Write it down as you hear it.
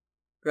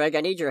Greg,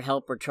 I need your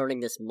help returning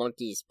this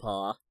monkey's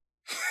paw.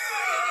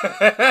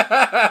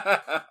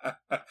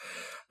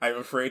 I'm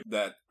afraid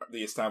that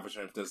the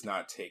establishment does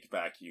not take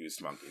back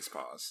used monkey's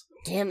paws.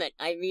 Damn it,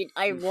 I mean,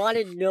 I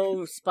wanted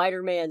no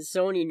Spider-Man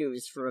Sony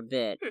news for a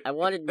bit. I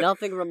wanted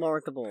nothing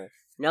remarkable,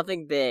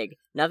 nothing big,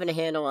 nothing to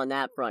handle on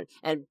that front.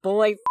 And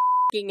boy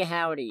f***ing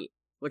howdy,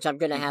 which I'm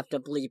gonna have to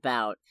bleep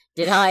out.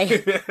 Did I?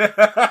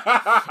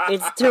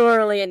 It's too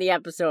early in the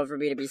episode for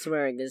me to be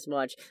swearing this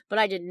much, but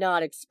I did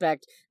not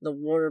expect the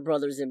Warner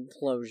Brothers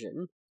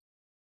implosion.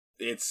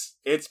 It's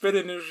been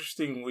an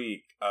interesting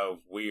week of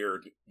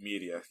weird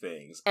media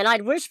things. And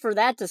I'd wish for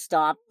that to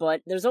stop,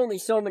 but there's only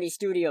so many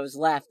studios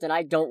left, and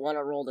I don't want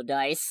to roll the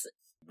dice.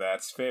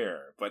 That's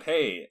fair. But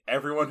hey,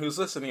 everyone who's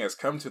listening has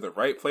come to the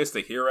right place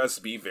to hear us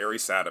be very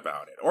sad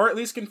about it. Or at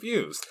least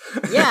confused.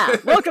 Yeah,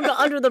 welcome to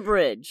Under the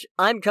Bridge.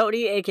 I'm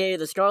Cody, aka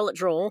the Scarlet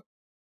Troll.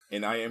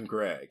 And I am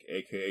Greg,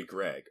 aka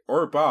Greg.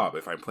 Or Bob,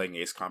 if I'm playing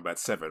Ace Combat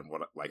 7,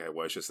 like I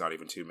was just not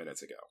even 2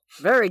 minutes ago.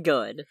 Very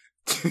good.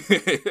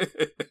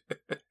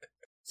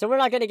 So we're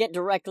not going to get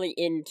directly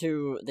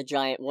into the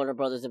giant Warner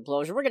Brothers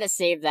implosion. We're going to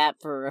save that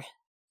for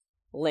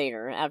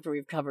later, after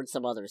we've covered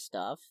some other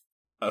stuff.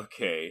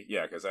 Okay,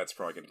 yeah, because that's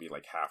probably going to be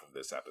like half of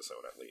this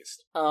episode, at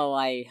least. Oh,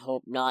 I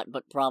hope not,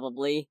 but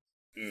probably.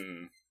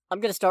 I'm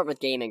going to start with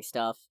gaming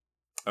stuff.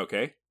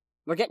 Okay.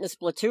 We're getting a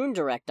Splatoon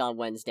Direct on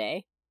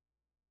Wednesday.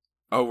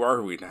 Oh,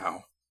 are we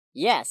now?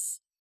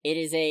 Yes. It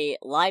is a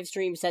live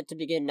stream set to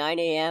begin 9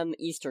 a.m.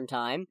 Eastern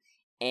Time,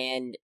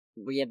 and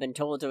we have been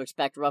told to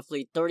expect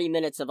roughly 30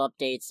 minutes of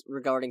updates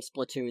regarding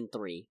Splatoon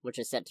 3, which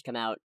is set to come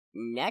out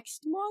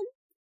next month?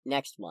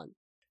 Next month.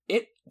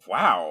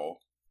 Wow.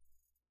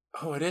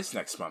 Oh, it is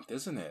next month,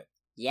 isn't it?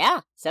 Yeah,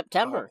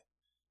 September. Oh,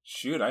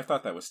 shoot, I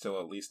thought that was still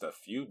at least a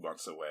few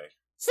months away.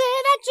 Say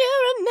that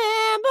you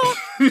remember.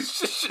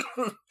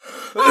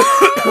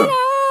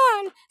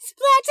 On,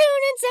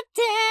 Splatoon in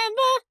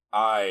September.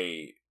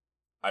 I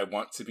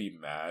want to be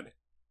mad,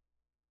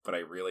 but I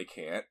really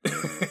can't.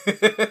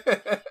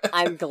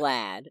 I'm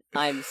glad.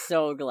 I'm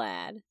so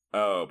glad.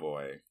 Oh,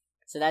 boy.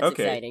 So that's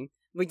exciting.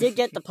 We did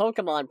get the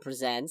Pokemon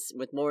Presents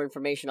with more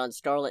information on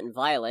Scarlet and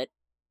Violet.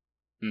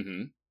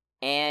 Mm-hmm.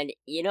 And,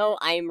 you know,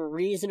 I'm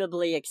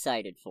reasonably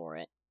excited for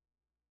it.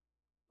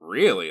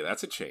 Really?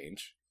 That's a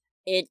change.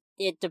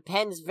 It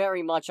depends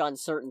very much on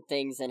certain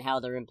things and how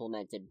they're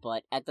implemented,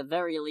 but at the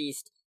very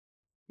least,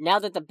 now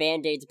that the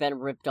Band-Aid's been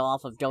ripped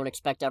off of don't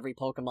expect every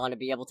Pokemon to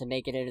be able to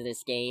make it into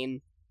this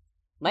game,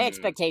 my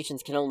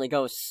expectations can only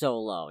go so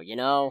low, you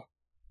know?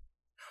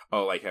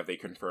 Oh, like, have they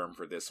confirmed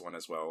for this one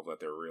as well that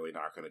they're really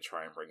not going to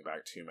try and bring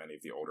back too many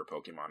of the older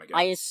Pokemon again?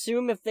 I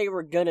assume if they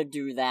were gonna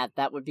do that,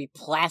 that would be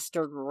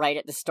plastered right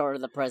at the start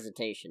of the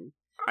presentation.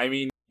 I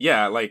mean,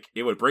 yeah, like,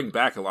 it would bring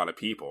back a lot of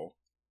people.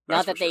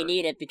 Not that they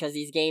need it, because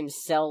these games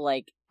sell,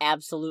 like,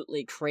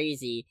 absolutely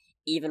crazy,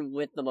 even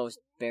with the most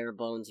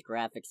bare-bones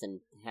graphics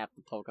and half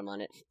the Pokemon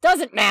in it.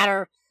 Doesn't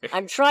matter!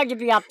 I'm trying to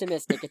be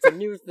optimistic. It's a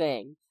new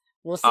thing.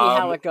 We'll see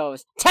how it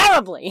goes.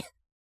 Terribly!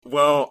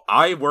 Well,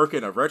 I work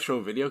in a retro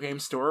video game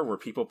store where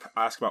people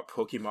ask about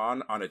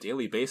Pokemon on a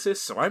daily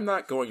basis, so I'm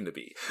not going to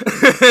be.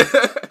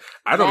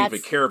 I don't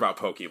even care about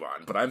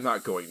Pokemon, but I'm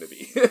not going to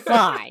be.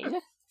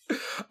 Fine.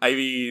 I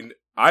mean,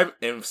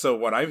 so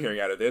what I'm hearing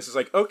out of this is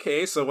like,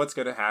 okay, so what's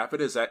going to happen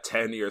is that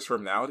 10 years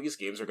from now, these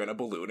games are going to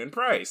balloon in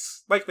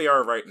price, like they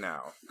are right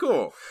now.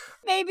 Cool.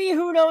 Maybe,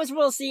 who knows,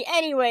 we'll see.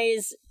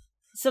 Anyways,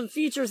 some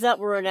features that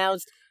were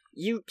announced.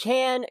 You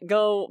can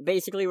go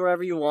basically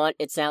wherever you want,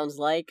 it sounds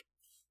like.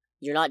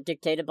 You're not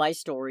dictated by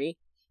story.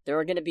 There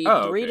are going to be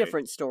 3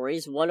 different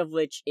stories, one of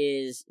which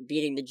is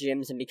beating the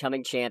gyms and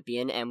becoming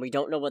champion, and we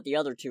don't know what the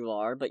other 2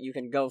 are, but you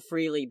can go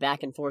freely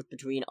back and forth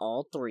between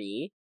all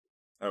 3.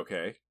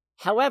 Okay.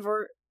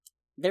 However,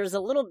 there's a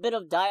little bit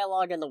of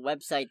dialogue on the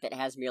website that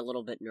has me a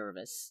little bit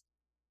nervous.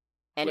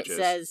 And it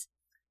says,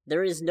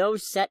 there is no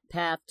set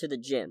path to the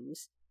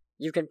gyms.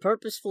 You can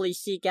purposefully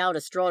seek out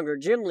a stronger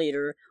gym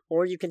leader,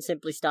 or you can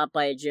simply stop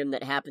by a gym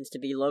that happens to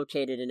be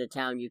located in a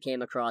town you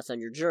came across on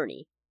your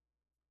journey.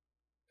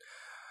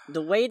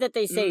 The way that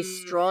they say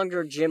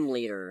stronger gym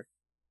leader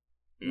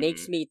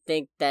makes me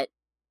think that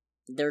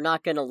they're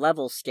not going to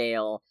level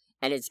scale,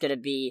 and it's going to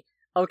be,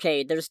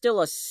 okay, there's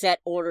still a set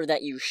order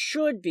that you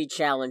should be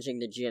challenging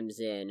the gyms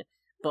in,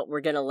 but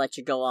we're going to let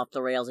you go off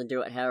the rails and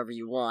do it however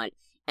you want.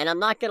 And I'm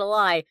not going to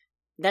lie,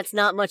 that's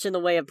not much in the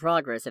way of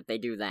progress if they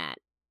do that.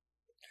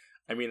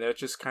 I mean, that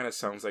just kind of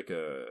sounds like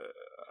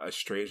a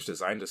strange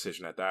design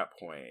decision at that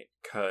point,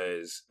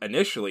 because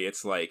initially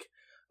it's like,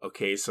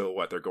 okay, so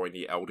what, they're going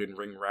the Elden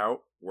Ring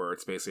route, where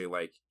it's basically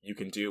like, you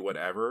can do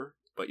whatever,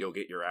 but you'll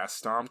get your ass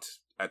stomped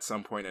at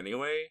some point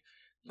anyway?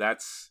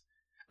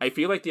 I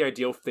feel like the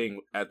ideal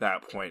thing at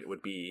that point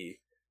would be,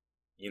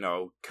 you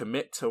know,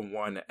 commit to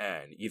one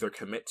end. Either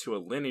commit to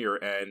a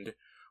linear end,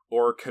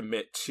 or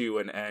commit to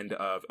an end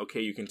of,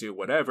 okay, you can do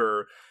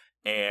whatever,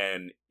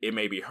 and it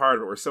may be hard,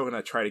 but we're still going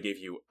to try to give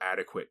you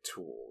adequate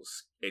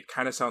tools. It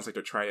kind of sounds like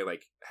they're trying to,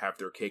 like, have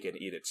their cake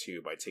and eat it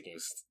too by taking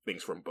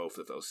things from both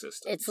of those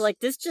systems. It's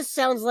like, this just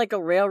sounds like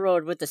a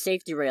railroad with the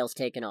safety rails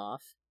taken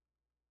off.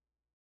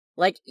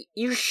 Like,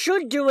 you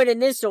should do it in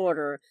this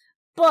order,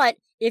 but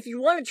if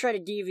you want to try to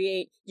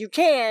deviate, you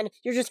can.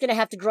 You're just gonna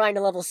have to grind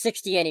to level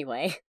 60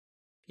 anyway.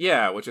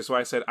 Yeah, which is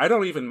why I said I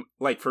don't even,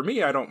 like, for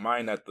me, I don't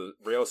mind that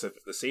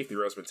the safety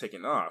rail's been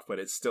taken off, but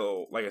it's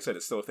still, like I said,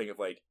 it's still a thing of,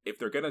 like, if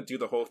they're gonna do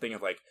the whole thing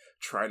of, like,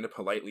 trying to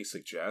politely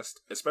suggest,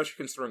 especially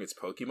considering it's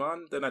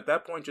Pokemon, then at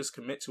that point just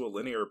commit to a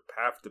linear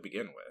path to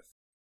begin with.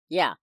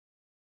 Yeah.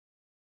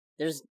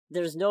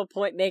 There's no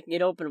point making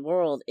it open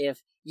world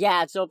if,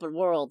 yeah, it's open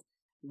world,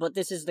 but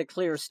this is the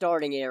clear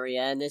starting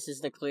area, and this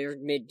is the clear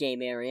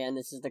mid-game area, and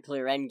this is the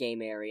clear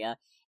end-game area,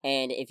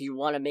 and if you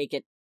want to make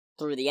it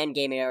through the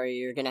endgame area,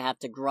 you're gonna have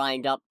to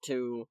grind up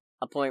to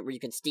a point where you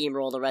can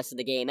steamroll the rest of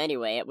the game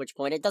anyway, at which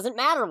point it doesn't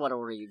matter what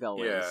order you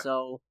go in,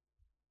 so...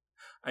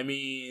 I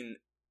mean,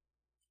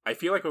 I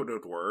feel like it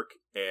would work,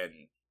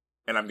 and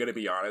I'm gonna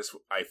be honest,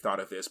 I thought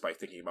of this by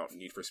thinking about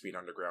Need for Speed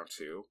Underground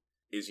 2,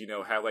 is, you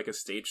know, have like a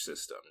stage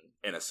system,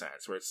 in a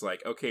sense, where it's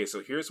like, okay,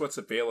 so here's what's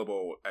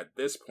available at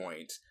this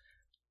point,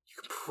 you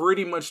can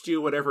pretty much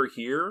do whatever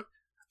here.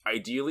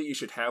 Ideally, you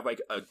should have,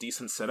 like, a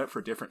decent setup for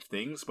different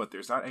things, but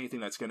there's not anything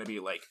that's going to be,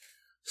 like,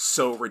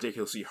 so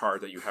ridiculously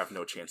hard that you have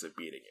no chance of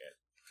beating it.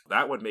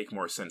 That would make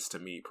more sense to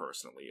me,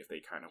 personally, if they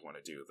kind of want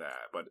to do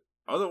that. But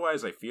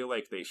otherwise, I feel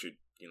like they should,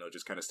 you know,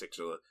 just kind of stick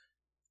to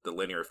the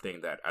linear thing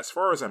that, as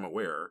far as I'm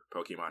aware,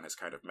 Pokemon has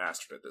kind of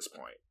mastered at this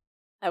point.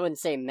 I wouldn't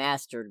say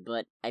mastered,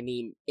 but, I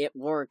mean, it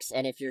works,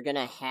 and if you're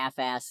gonna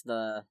half-ass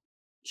the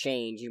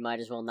change, you might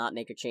as well not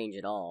make a change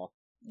at all.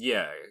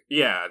 Yeah,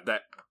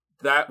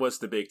 that was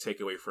the big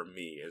takeaway from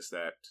me, is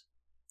that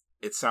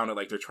it sounded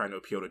like they're trying to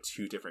appeal to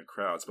two different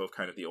crowds, both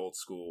kind of the old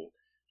school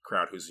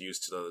crowd who's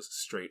used to those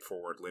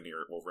straightforward,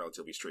 linear, well,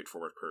 relatively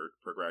straightforward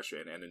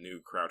progression, and a new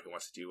crowd who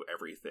wants to do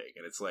everything.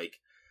 And it's like,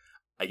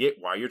 I get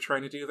why you're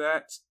trying to do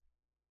that,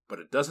 but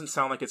it doesn't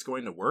sound like it's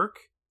going to work.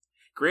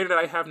 Granted,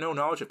 I have no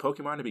knowledge of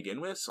Pokemon to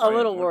begin with. So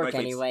it'll work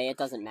anyway. It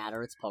doesn't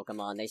matter. It's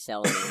Pokemon. They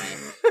sell anyway.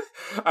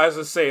 I was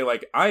to say,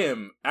 like, I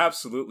am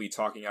absolutely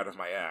talking out of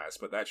my ass,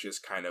 but that's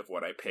just kind of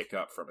what I pick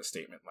up from a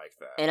statement like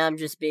that. And I'm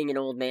just being an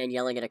old man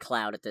yelling at a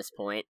cloud at this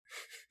point.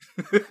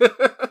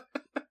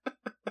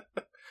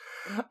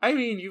 I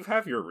mean, you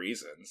have your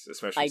reasons,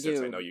 especially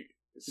since I know you...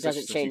 It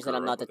doesn't change that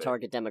I'm not the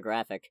target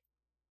demographic.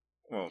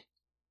 Well,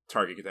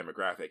 target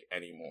demographic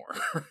anymore.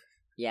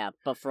 Yeah,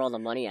 but for all the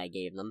money I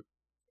gave them.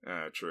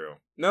 True.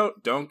 No,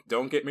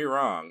 don't get me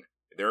wrong.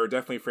 There are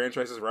definitely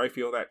franchises where I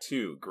feel that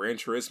too. Gran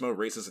Turismo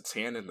raises its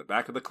hand in the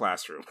back of the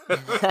classroom.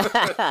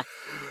 Have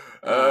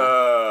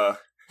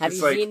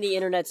you seen the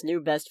internet's new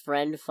best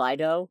friend,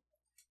 Fido?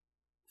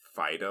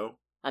 Fido?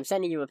 I'm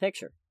sending you a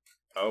picture.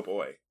 Oh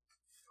boy.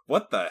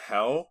 What the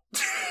hell?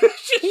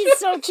 He's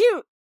so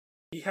cute!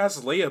 He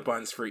has Leia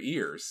buns for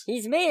ears.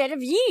 He's made out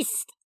of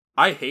yeast!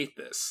 I hate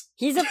this.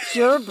 He's a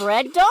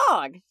purebred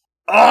dog!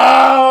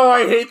 Oh,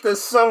 I hate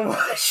this so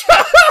much.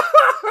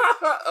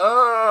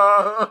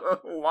 Oh,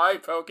 why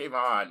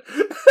Pokemon?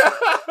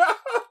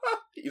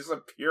 He's a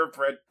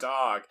purebred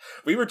dog.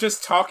 We were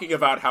just talking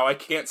about how I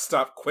can't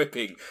stop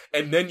quipping,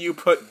 and then you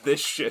put this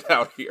shit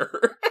out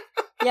here.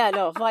 Yeah,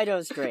 no,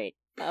 Fido's great.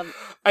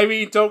 I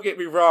mean, don't get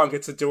me wrong,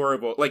 it's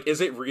adorable. Like,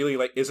 is it literally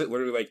like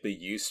the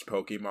used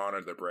Pokemon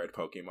or the bred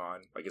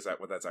Pokemon? Like, is that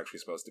what that's actually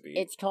supposed to be?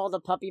 It's called a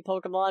puppy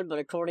Pokemon, but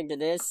according to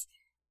this,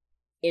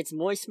 its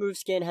moist, smooth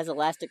skin has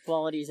elastic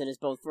qualities and is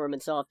both firm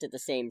and soft at the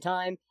same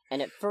time,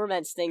 and it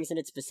ferments things in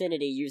its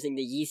vicinity using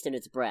the yeast in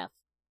its breath.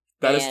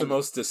 That is the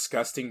most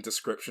disgusting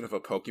description of a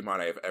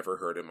Pokemon I have ever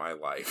heard in my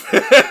life.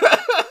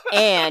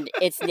 And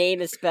its name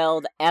is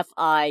spelled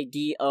F-I-D-O-U-G-H,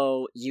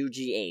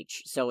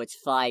 so it's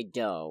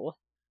Fido.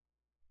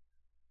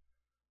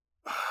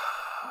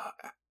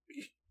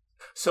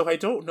 So I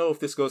don't know if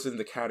this goes in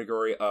the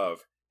category of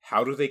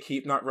how do they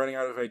keep not running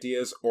out of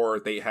ideas, or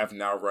they have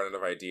now run out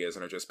of ideas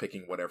and are just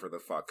picking whatever the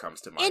fuck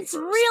comes to mind It's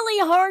first.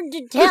 really hard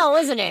to tell,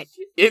 isn't it?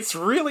 It's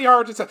really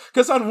hard to tell.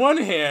 Because on one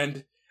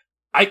hand,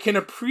 I can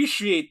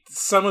appreciate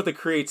some of the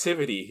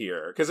creativity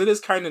here, because it is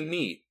kind of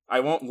neat. I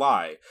won't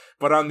lie.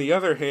 But on the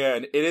other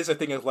hand, it is a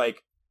thing of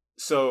like,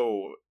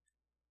 so...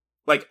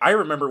 Like, I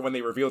remember when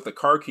they revealed the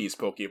Car Keys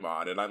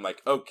Pokemon, and I'm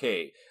like,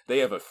 okay, they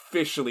have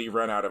officially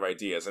run out of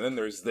ideas. And then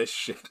there's this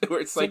shit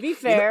where it's like... To be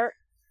fair,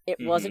 it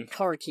wasn't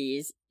Car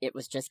Keys, it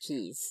was just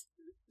keys.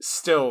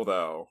 Still,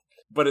 though.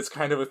 But it's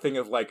kind of a thing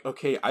of like,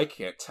 okay, I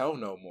can't tell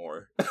no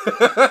more.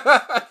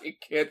 I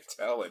can't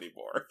tell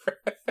anymore.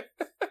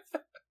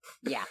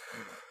 Yeah.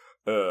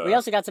 We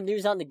also got some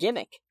news on the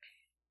gimmick.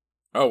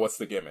 Oh, what's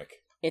the gimmick?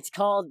 It's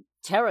called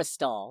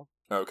Terrastall.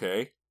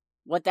 Okay.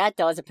 What that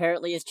does,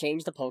 apparently, is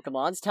change the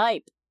Pokemon's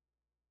type.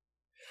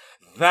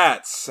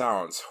 That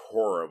sounds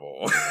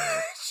horrible.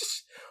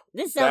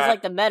 This sounds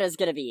like the meta's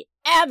gonna be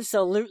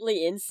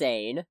absolutely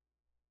insane.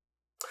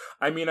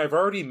 I mean, I've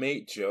already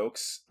made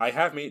jokes. I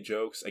have made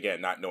jokes,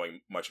 again, not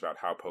knowing much about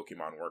how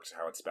Pokemon works,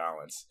 how it's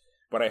balanced,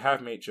 but I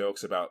have made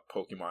jokes about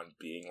Pokemon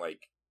being,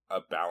 like,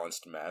 a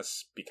balanced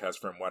mess, because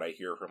from what I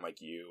hear from,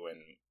 like, you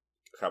and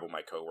a couple of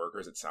my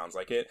coworkers, it sounds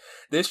like it.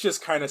 This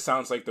just kind of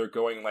sounds like they're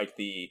going, like,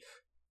 the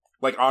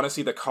Like,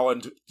 honestly, the Call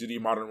of Duty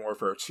Modern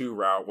Warfare 2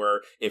 route,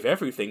 where if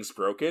everything's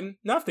broken,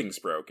 nothing's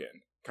broken,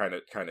 kind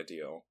of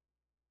deal.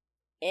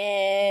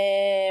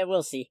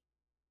 We'll see.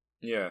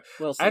 Yeah.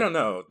 We'll see. I don't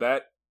know.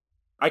 That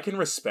I can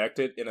respect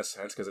it in a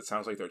sense, because it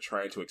sounds like they're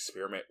trying to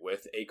experiment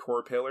with a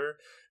core pillar,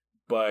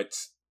 but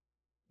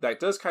that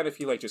does kind of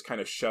feel like just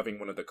kind of shoving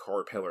one of the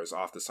core pillars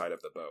off the side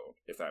of the boat,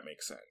 if that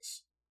makes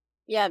sense.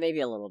 Yeah, maybe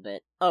a little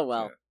bit. Oh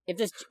well. Yeah.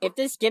 If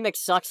this gimmick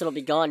sucks, it'll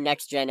be gone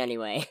next gen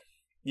anyway.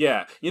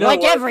 Yeah, you know,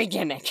 like every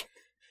gimmick.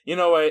 You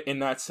know what? In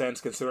that sense,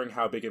 considering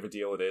how big of a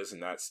deal it is, in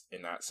that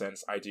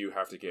sense, I do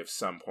have to give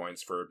some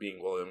points for being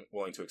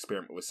willing to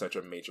experiment with such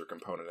a major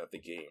component of the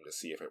game to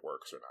see if it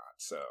works or not.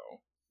 So.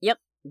 Yep,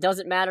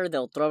 doesn't matter.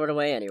 They'll throw it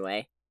away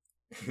anyway.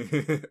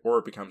 Or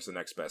it becomes the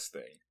next best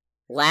thing.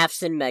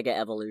 Laughs in Mega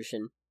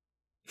Evolution.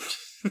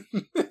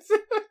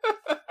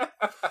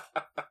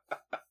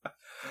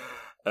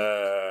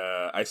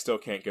 I still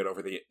can't get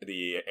over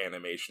the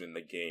animation in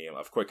the game.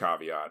 Of quick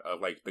caveat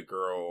of like the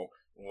girl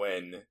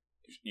when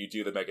you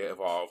do the Mega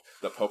Evolve,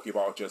 the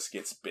Pokeball just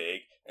gets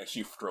big and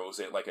she throws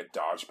it like a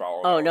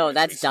dodgeball. Oh no,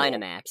 that's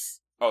Dynamax.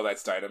 Oh,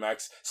 that's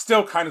Dynamax.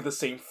 Still kind of the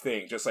same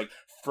thing, just like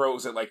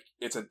throws it like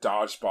it's a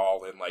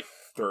dodgeball in like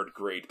 3rd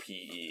grade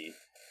PE.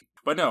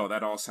 But no,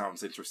 that all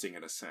sounds interesting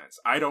in a sense.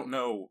 I don't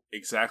know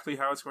exactly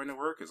how it's going to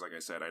work, because like I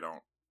said, I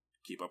don't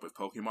keep up with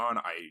Pokemon.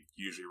 I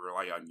usually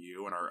rely on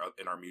you and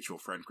our mutual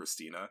friend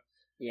Christina.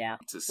 Yeah,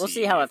 we'll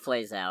see how it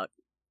plays out.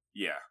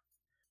 Yeah.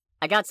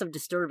 I got some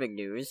disturbing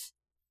news.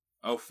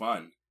 Oh,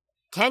 fun.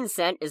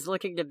 Tencent is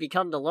looking to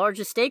become the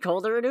largest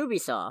stakeholder in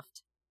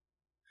Ubisoft.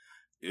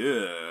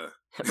 Ugh.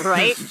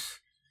 Right?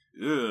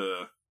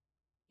 Ugh.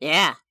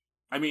 Yeah.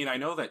 I mean, I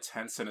know that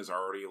Tencent is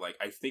already, like,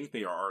 I think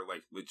they are,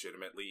 like,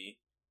 legitimately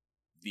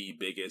the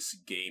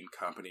biggest game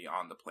company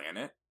on the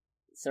planet.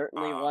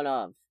 Certainly one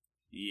of.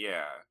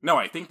 Yeah. No,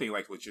 I think they,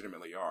 like,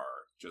 legitimately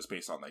are, just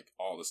based on, like,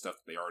 all the stuff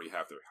that they already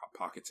have their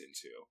pockets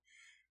into.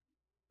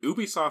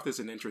 Ubisoft is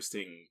an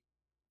interesting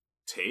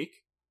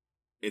take.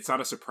 It's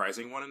not a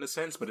surprising one in a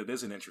sense, but it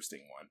is an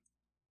interesting one.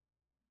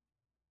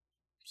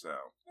 So,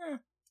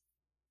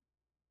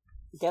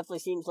 Definitely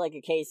seems like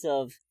a case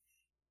of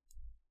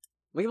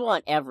we're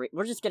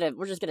just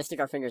gonna stick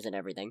our fingers in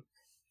everything.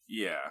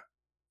 Yeah.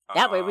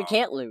 That way we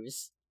can't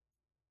lose.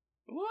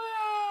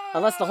 What?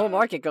 Unless the whole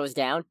market goes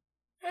down.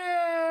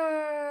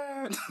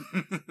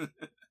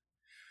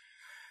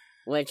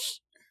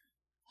 Which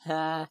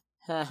I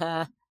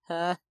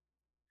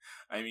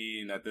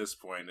mean, at this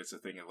point, it's a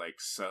thing of like,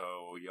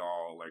 so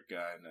y'all are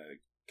gonna,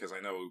 because I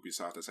know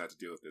Ubisoft has had to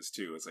deal with this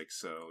too. It's like,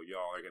 so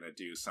y'all are gonna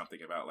do something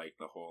about like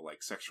the whole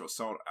like sexual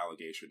assault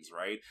allegations,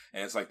 right?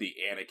 And it's like the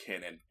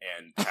Anakin and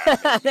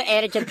Padme the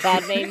Anakin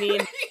Padme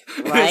meme,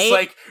 right? It's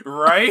like,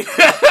 right?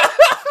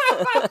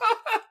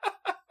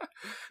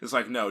 It's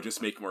like, no,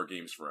 just make more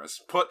games for us.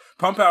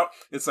 Pump out.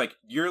 It's like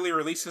yearly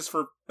releases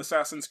for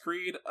Assassin's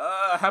Creed.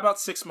 How about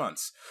 6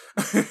 months?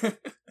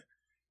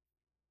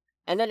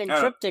 And then in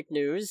cryptic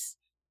news,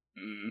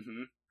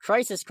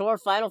 Crisis Core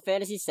Final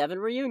Fantasy VII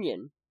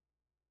Reunion.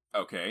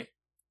 Okay.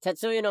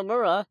 Tetsuya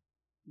Nomura,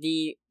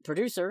 the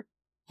producer,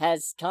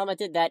 has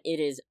commented that it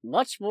is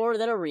much more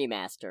than a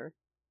remaster.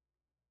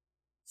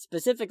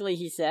 Specifically,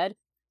 he said,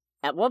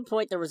 at one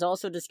point there was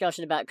also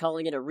discussion about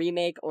calling it a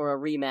remake or a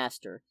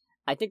remaster.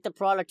 I think the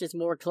product is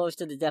more close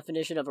to the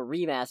definition of a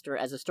remaster,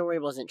 as the story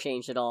wasn't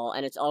changed at all,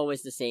 and it's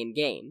always the same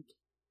game.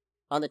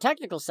 On the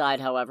technical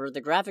side, however,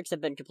 the graphics have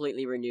been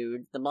completely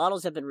renewed, the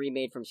models have been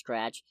remade from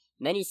scratch,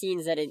 many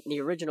scenes that in the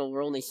original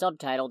were only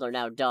subtitled are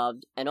now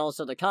dubbed, and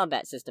also the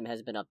combat system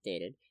has been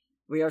updated.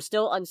 We are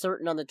still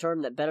uncertain on the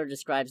term that better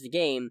describes the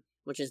game,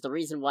 which is the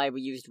reason why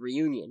we used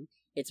Reunion.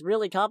 It's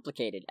really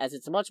complicated, as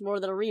it's much more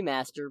than a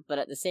remaster, but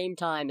at the same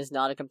time is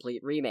not a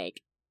complete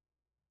remake.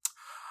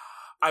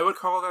 I would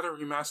call that a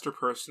remaster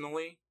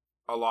personally.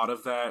 A lot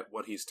of that,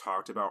 what he's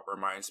talked about,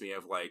 reminds me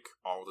of like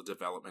all the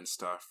development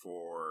stuff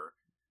for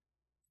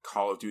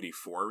Call of Duty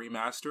 4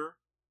 Remaster,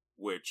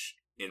 which,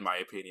 in my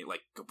opinion,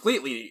 like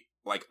completely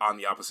like on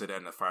the opposite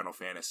end of Final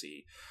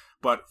Fantasy.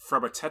 But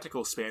from a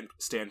technical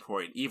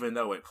standpoint, even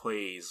though it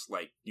plays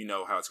like you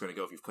know how it's going to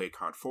go if you've played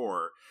COD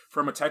 4,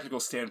 from a technical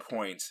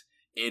standpoint,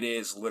 it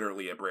is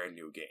literally a brand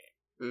new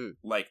game.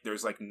 Like,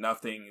 there's like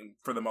nothing,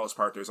 for the most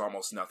part, there's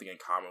almost nothing in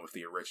common with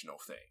the original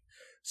thing.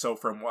 So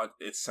from what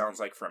it sounds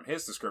like from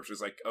his description,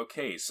 it's like,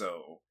 okay,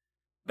 so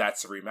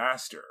that's a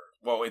remaster.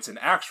 Well, it's an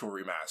actual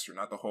remaster,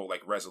 not the whole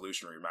like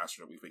resolution remaster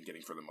that we've been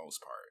getting for the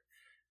most part.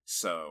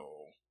 So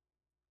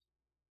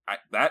I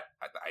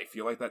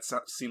feel like that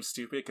seems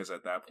stupid, because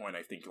at that point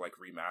I think like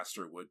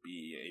remaster would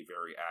be a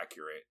very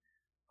accurate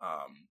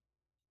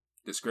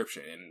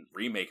description, and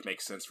remake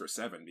makes sense for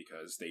 7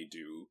 because they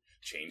do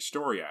change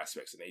story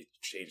aspects and they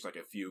change like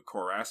a few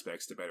core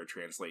aspects to better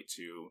translate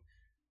to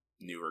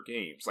newer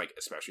games, like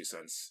especially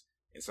since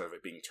instead of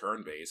it being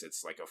turn-based,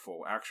 it's like a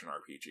full action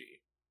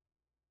RPG.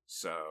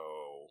 So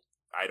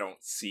I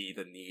don't see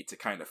the need to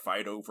kind of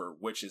fight over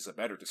which is a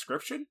better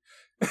description.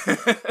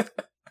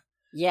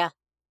 Yeah.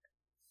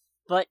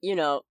 But, you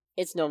know,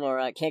 it's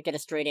Nomura. Can't get a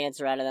straight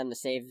answer out of them to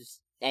save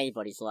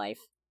anybody's life.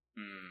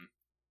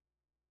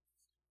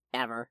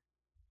 Ever.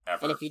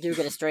 Ever. And if you do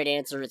get a straight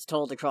answer, it's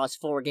told across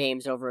 4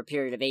 games over a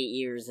period of 8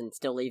 years and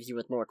still leaves you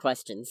with more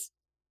questions.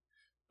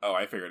 Oh,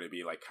 I figured it'd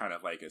be like kind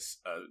of like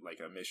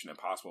a Mission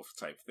Impossible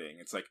type thing.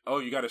 It's like, oh,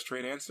 you got a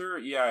straight answer?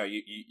 Yeah,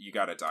 you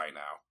gotta die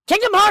now.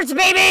 Kingdom Hearts,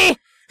 baby!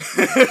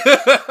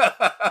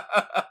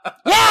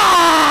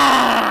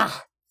 Yeah!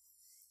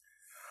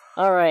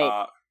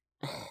 Alright.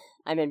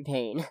 I'm in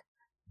pain.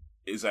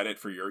 Is that it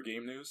for your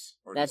game news?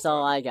 Or that's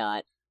all I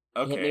got.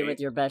 Okay. Hit me with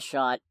your best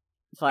shot.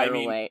 Fire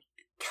away.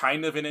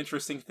 Kind of an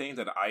interesting thing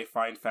that I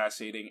find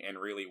fascinating and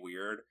really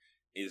weird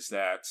is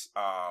that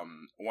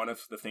one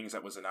of the things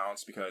that was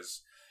announced,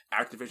 because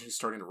Activision's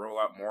starting to roll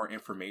out more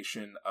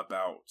information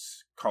about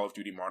Call of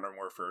Duty Modern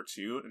Warfare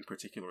 2, in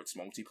particular its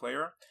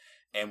multiplayer,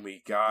 and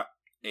we got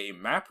a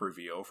map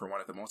reveal for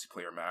one of the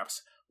multiplayer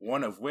maps,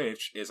 one of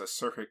which is a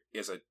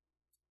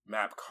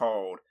map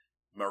called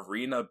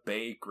Marina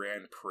Bay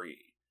Grand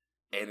Prix,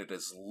 and it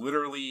is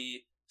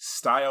literally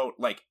styled,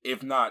 like,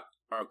 if not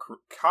a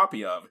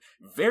copy of,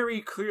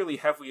 very clearly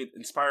heavily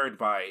inspired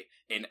by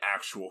an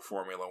actual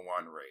Formula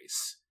 1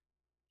 race.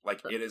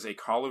 Like, it is a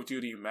Call of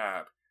Duty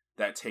map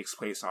that takes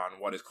place on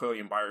what is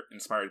clearly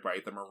inspired by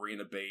the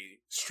Marina Bay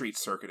street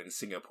circuit in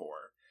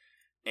Singapore.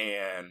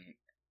 And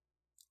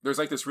there's,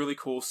 like, this really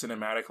cool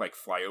cinematic, like,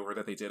 flyover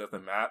that they did of the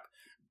map,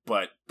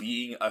 but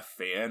being a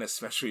fan,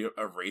 especially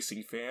a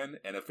racing fan,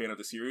 and a fan of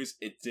the series,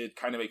 it did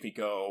kind of make me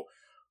go,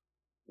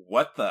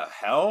 what the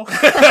hell?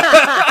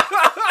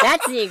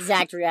 That's the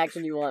exact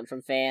reaction you want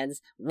from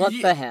fans. What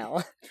the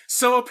hell?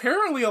 So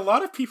apparently a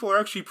lot of people are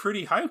actually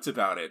pretty hyped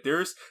about it.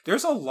 There's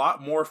a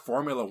lot more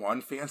Formula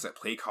 1 fans that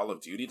play Call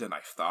of Duty than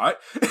I thought.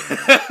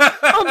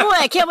 Oh boy,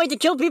 I can't wait to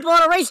kill people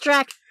on a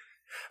racetrack!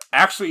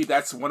 Actually,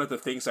 that's one of the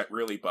things that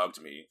really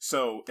bugged me.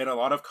 So in a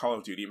lot of Call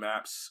of Duty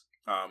maps,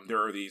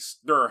 there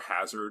are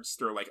hazards.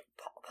 There are like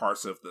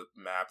parts of the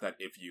map that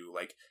if you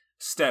like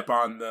step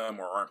on them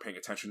or aren't paying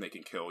attention, they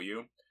can kill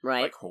you.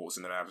 Right. Like holes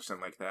in the map or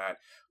something like that.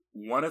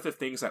 One of the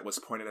things that was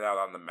pointed out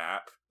on the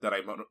map that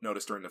I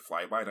noticed during the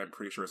flyby, and I'm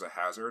pretty sure is a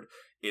hazard,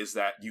 is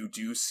that you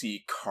do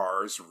see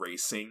cars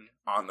racing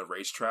on the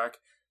racetrack.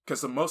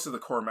 Because most of the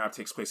core map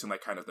takes place in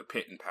like kind of the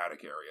pit and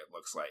paddock area, it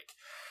looks like.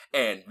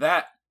 And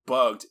that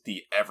bugged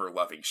the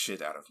ever-loving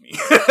shit out of me.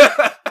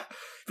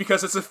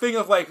 Because it's a thing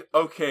of like,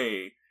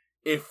 okay,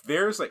 if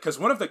there's like, because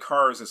one of the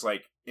cars is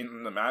like,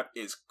 in the map,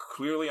 is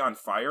clearly on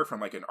fire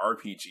from like an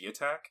RPG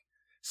attack.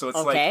 So it's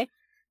like,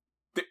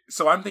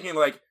 so I'm thinking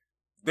like,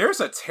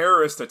 there's a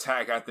terrorist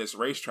attack at this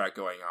racetrack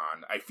going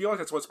on. I feel like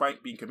that's what's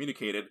being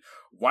communicated.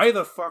 Why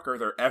the fuck are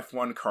there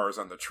F1 cars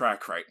on the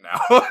track right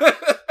now?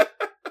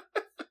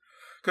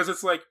 Because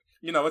it's like,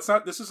 you know,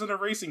 this isn't a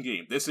racing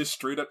game. This is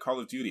straight up Call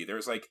of Duty.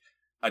 There's like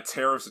a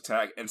terrorist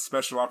attack and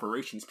special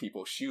operations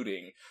people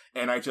shooting,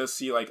 and I just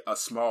see like a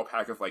small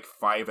pack of like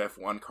 5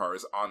 F1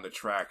 cars on the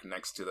track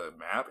next to the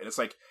map, and it's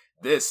like,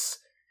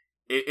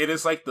 it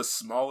is like the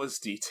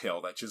smallest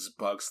detail that just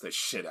bugs the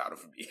shit out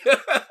of me.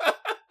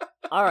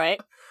 Alright.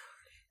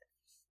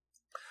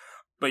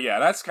 But yeah,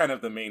 that's kind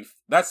of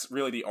that's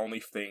really the only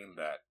thing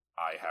that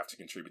I have to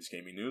contribute to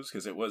gaming news,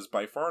 because it was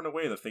by far and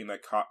away the thing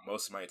that caught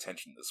most of my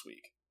attention this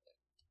week.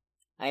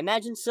 I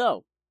imagine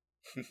so.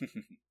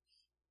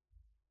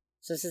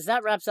 So since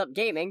that wraps up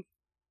gaming,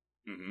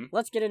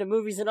 let's get into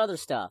movies and other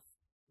stuff,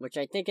 which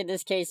I think in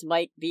this case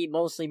might be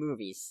mostly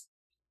movies.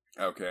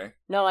 Okay.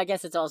 No, I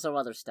guess it's also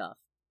other stuff.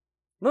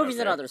 Movies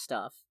and other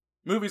stuff.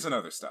 Movies and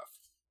other stuff.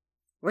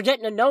 We're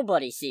getting a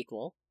Nobody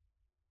sequel.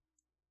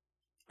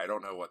 I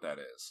don't know what that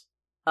is.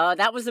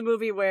 That was a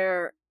movie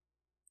where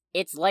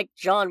it's like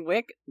John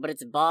Wick, but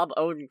it's Bob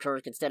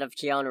Odenkirk instead of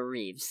Keanu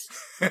Reeves.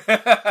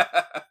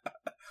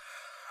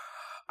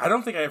 I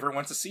don't think I ever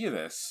went to see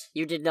this.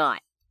 You did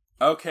not.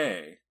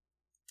 Okay.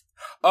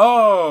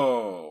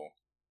 Oh,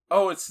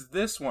 it's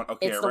this one.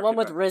 Okay, it's the one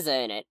with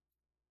RZA in it.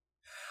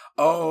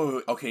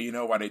 Oh, okay, you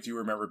know what? I do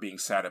remember being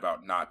sad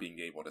about not being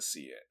able to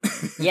see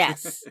it.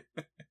 Yes.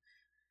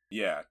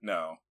 Yeah,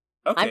 no.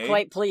 Okay. I'm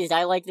quite pleased.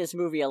 I like this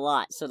movie a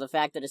lot, so the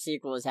fact that a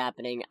sequel is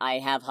happening, I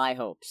have high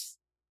hopes.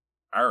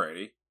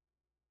 Alrighty.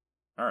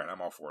 Alright,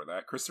 I'm all for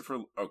that.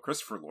 Christopher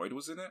Lloyd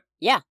was in it?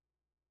 Yeah.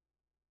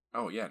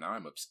 Oh yeah, now I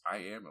am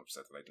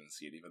upset that I didn't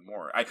see it even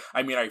more.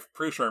 I mean, I'm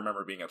pretty sure I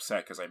remember being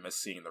upset because I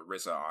missed seeing the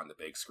RZA on the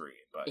big screen.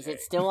 But is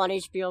it still on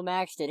HBO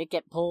Max? Did it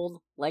get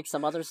pulled like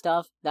some other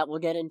stuff that we'll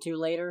get into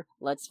later?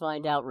 Let's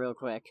find out real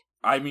quick.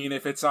 I mean,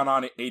 if it's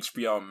on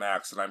HBO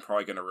Max, then I'm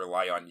probably going to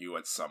rely on you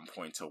at some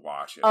point to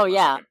watch it. Oh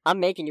yeah, I'm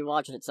making you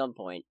watch it at some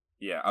point.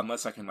 Yeah,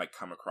 unless I can like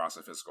come across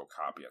a physical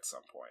copy at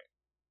some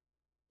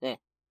point.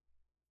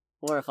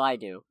 Or if I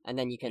do, and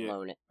then you can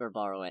loan it or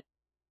borrow it.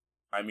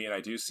 I mean,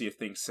 I do see a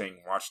thing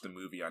saying watch the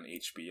movie on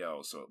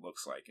HBO, so it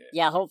looks like it.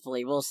 Yeah,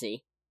 hopefully, we'll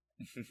see.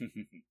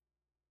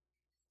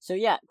 So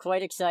yeah,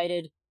 quite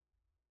excited.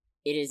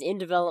 It is in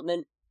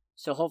development,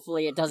 so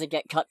hopefully it doesn't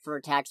get cut for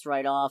a tax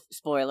write-off.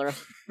 Spoiler.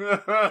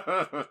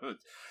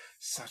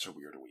 Such a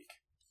weird week.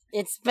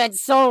 It's been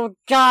so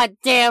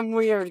goddamn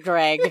weird,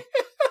 Greg.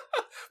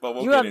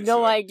 But you have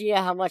no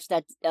idea how much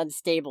that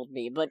unstabled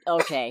me, but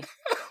okay.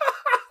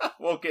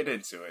 We'll get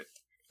into it.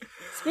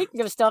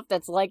 Speaking of stuff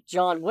that's like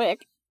John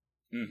Wick,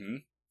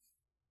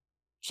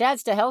 Chad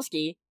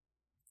Stahelski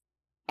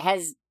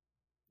has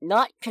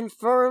not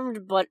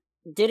confirmed, but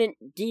didn't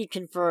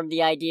deconfirm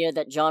the idea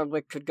that John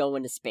Wick could go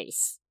into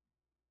space.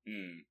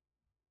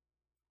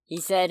 He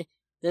said,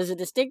 "There's a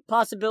distinct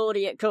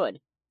possibility it could.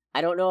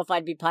 I don't know if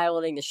I'd be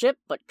piloting the ship,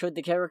 but could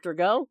the character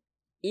go?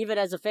 Even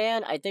as a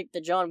fan, I think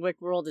the John Wick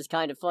world is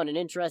kind of fun and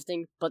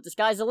interesting, but the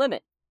sky's the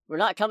limit. We're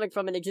not coming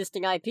from an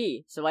existing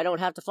IP, so I don't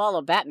have to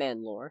follow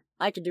Batman lore.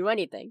 I can do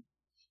anything.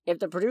 If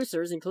the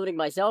producers, including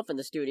myself in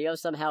the studio,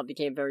 somehow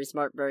became very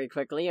smart very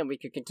quickly, and we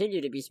could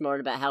continue to be smart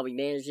about how we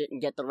manage it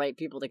and get the right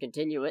people to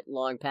continue it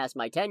long past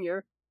my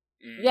tenure,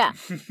 yeah,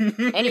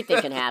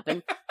 anything can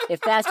happen. If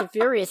Fast and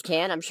Furious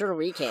can, I'm sure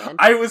we can.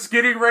 I was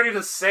getting ready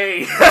to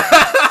say...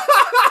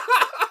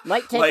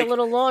 Might take a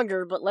little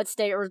longer, but let's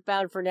stay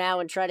earthbound for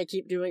now and try to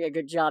keep doing a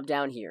good job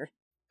down here.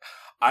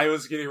 I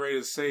was getting ready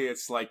to say,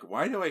 it's like,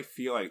 why do I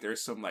feel like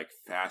there's some, like,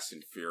 Fast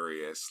and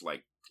Furious,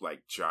 like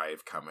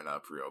jive coming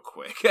up real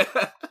quick?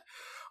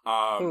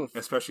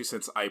 Especially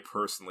since I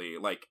personally,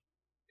 like,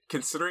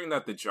 considering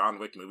that the John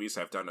Wick movies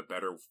have done a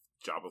better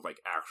job of, like,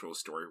 actual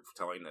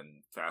storytelling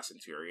than Fast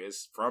and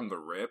Furious, from the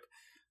rip,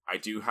 I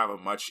do have a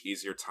much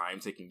easier time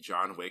taking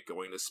John Wick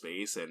going to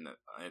space and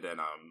then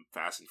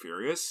Fast and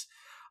Furious.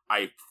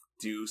 I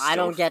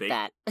don't get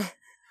that.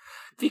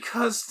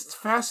 Because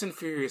Fast and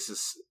Furious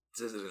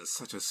does it in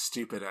such a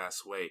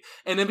stupid-ass way.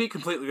 And to be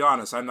completely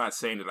honest, I'm not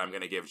saying that I'm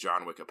going to give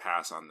John Wick a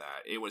pass on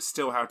that. It would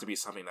still have to be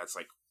something that's,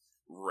 like,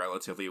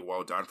 relatively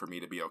well done for me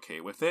to be okay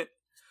with it.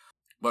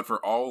 But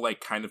for all,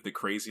 like, kind of the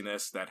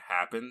craziness that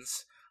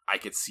happens, I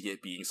could see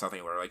it being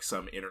something where, like,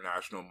 some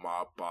international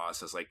mob boss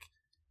has, like,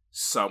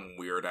 some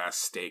weird-ass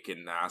stake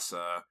in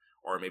NASA,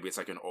 or maybe it's,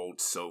 like, an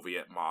old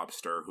Soviet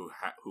mobster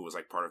who was,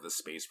 like, part of the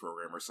space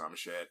program or some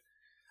shit.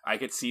 I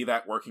could see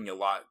that working a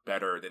lot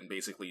better than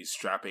basically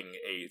strapping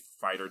a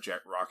fighter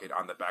jet rocket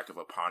on the back of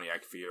a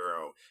Pontiac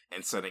Fiero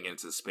and sending it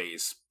into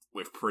space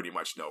with pretty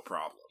much no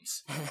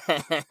problems.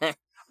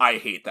 I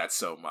hate that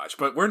so much,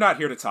 but we're not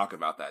here to talk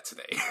about that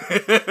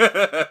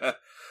today.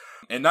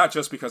 And not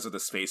just because of the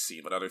space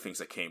scene, but other things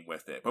that came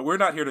with it. But we're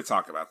not here to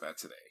talk about that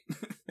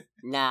today.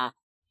 Nah.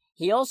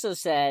 He also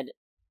said,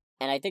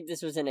 and I think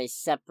this was in a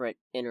separate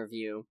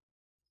interview,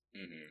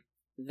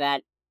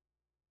 that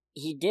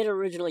he did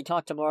originally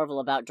talk to Marvel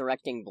about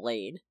directing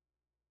Blade.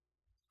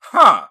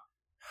 Huh.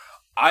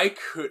 I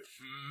could...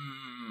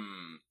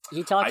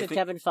 He talked to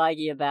Kevin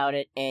Feige about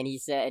it, and he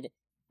said...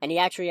 And he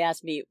actually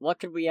asked me, what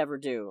could we ever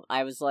do?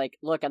 I was like,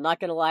 look, I'm not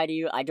gonna lie to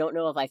you, I don't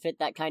know if I fit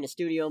that kind of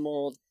studio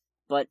mold,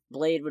 but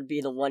Blade would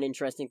be the one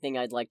interesting thing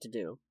I'd like to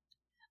do.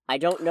 I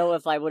don't know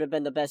if I would have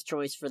been the best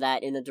choice for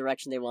that in the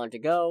direction they wanted to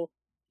go.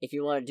 If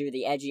you want to do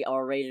the edgy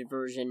R-rated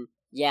version,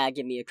 yeah,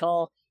 give me a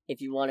call.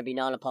 If you want to be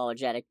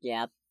non-apologetic,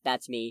 yeah,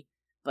 that's me.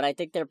 But I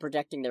think they're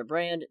protecting their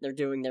brand, they're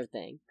doing their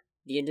thing.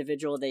 The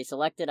individual they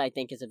selected, I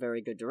think, is a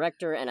very good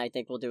director, and I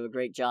think will do a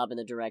great job in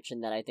the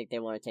direction that I think they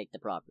want to take the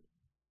property.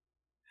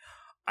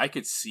 I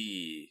could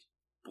see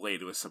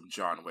Blade with some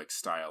John Wick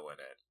style in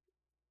it.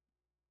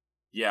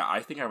 Yeah, I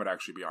think I would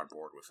actually be on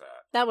board with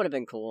that. That would have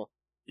been cool.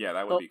 Yeah,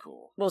 that would be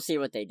cool. We'll see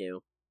what they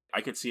do.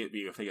 I could see it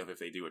being a thing of if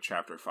they do a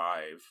Chapter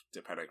 5,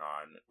 depending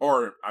on...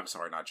 Or, I'm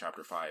sorry, not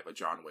Chapter 5, a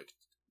John Wick...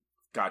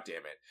 God damn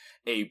it.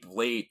 A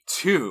Blade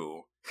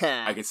 2,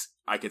 I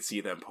could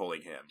see them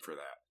pulling him for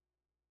that.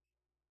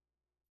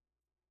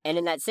 And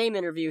in that same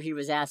interview, he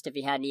was asked if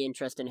he had any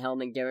interest in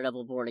helming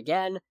Daredevil Born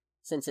Again,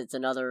 since it's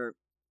another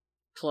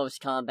close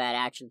combat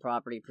action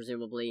property,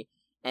 presumably.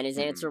 And his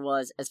answer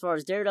was, as far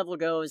as Daredevil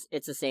goes,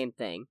 it's the same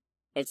thing.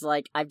 It's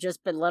like, I've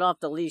just been let off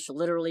the leash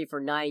literally for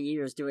 9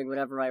 years doing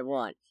whatever I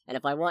want. And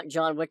if I want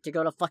John Wick to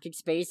go to fucking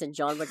space in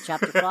John Wick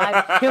Chapter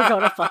 5, he'll go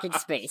to fucking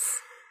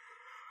space.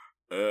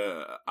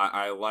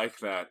 I like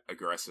that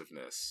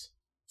aggressiveness.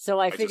 So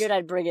I figured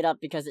I'd bring it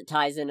up because it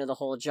ties into the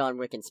whole John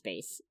Wick in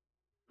space.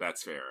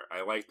 That's fair.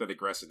 I like that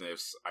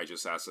aggressiveness. I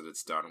just ask that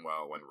it's done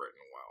well when written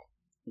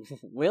well.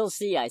 We'll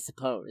see, I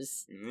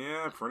suppose.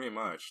 Yeah, pretty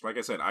much. Like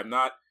I said, I'm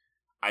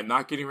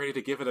not getting ready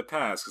to give it a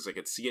pass because I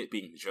could see it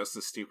being just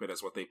as stupid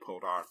as what they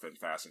pulled off in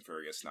Fast and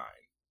Furious 9.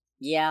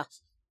 Yeah.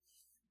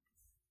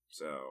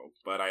 So,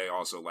 but I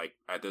also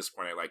at this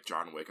point, I like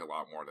John Wick a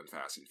lot more than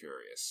Fast and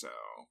Furious, so.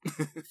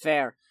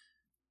 Fair.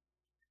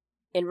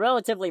 In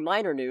relatively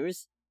minor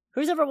news,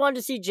 who's ever wanted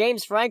to see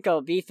James Franco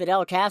be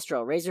Fidel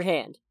Castro? Raise your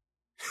hand.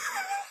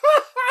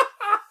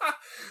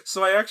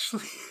 So I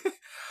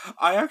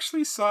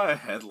actually saw a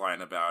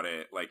headline about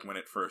it, when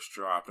it first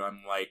dropped, and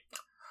I'm like,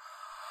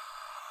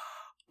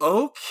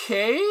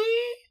 okay?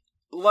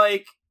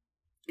 I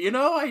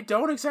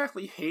don't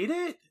exactly hate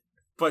it,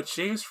 but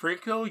James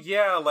Franco,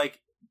 yeah,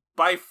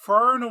 by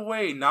far and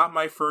away, not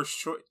my first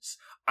choice.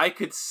 I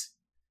could,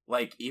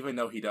 even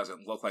though he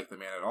doesn't look like the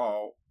man at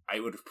all, I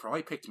would have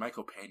probably picked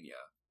Michael Pena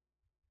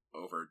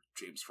over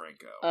James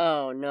Franco.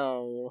 Oh,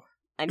 no.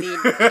 I mean,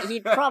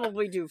 he'd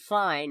probably do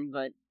fine,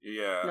 but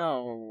yeah.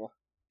 No.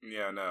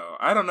 Yeah, no.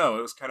 I don't know.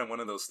 It was kind of one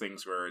of those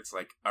things where it's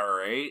like,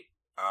 alright,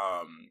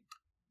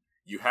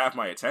 you have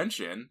my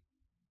attention.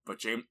 But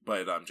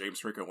James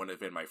Franco wouldn't have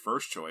been my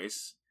first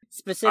choice.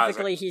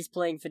 Specifically, he's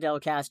playing Fidel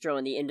Castro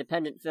in the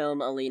independent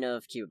film Alina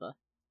of Cuba.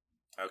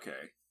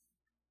 Okay.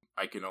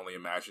 I can only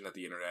imagine that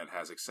the internet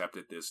has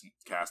accepted this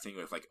casting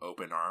with, like,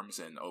 open arms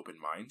and open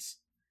minds.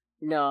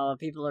 No,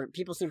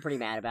 people seem pretty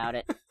mad about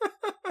it.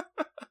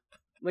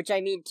 Which,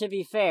 I mean, to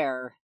be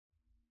fair,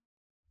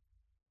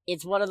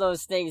 it's one of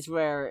those things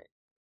where,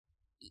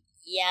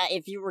 yeah,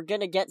 if you were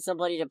gonna get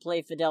somebody to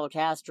play Fidel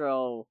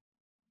Castro,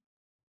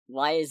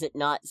 why is it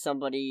not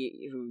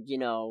somebody who, you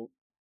know,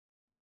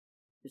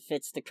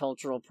 fits the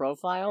cultural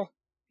profile?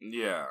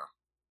 Yeah.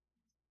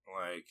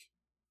 Like,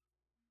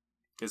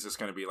 is this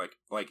going to be like,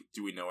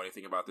 do we know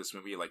anything about this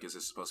movie? Like, is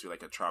this supposed to be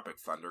like a Tropic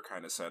Thunder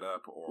kind of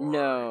setup? Or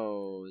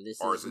no, this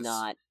is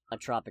not a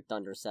Tropic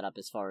Thunder setup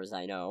as far as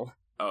I know.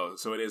 Oh,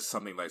 so it is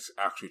something that's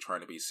actually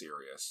trying to be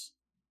serious.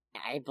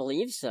 I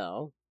believe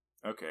so.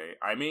 Okay,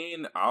 I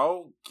mean,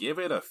 I'll give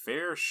it a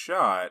fair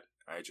shot.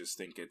 I just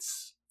think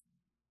it's,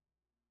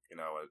 you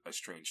know, a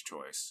strange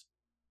choice.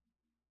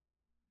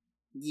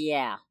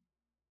 Yeah.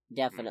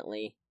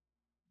 Definitely.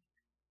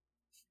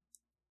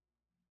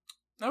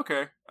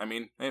 Okay, I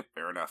mean,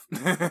 fair enough.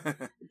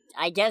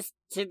 I guess,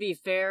 to be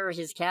fair,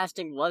 his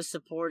casting was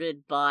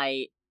supported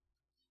by...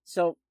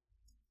 So,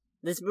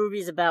 this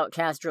movie's about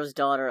Castro's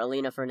daughter,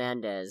 Elena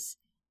Fernandez,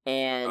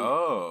 and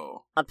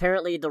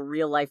apparently the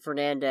real-life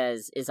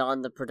Fernandez is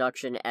on the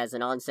production as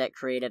an on-set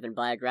creative and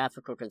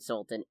biographical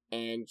consultant,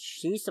 and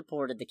she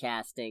supported the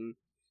casting,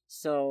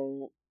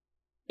 so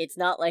it's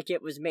not like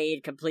it was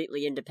made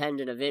completely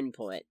independent of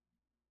input.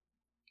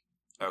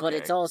 Okay. But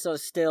it's also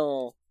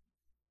still...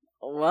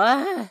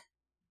 What?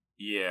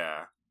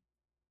 Yeah.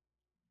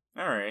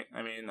 Alright,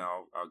 I mean,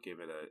 I'll give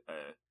it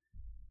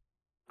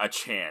a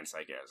chance,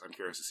 I guess. I'm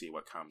curious to see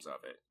what comes of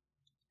it.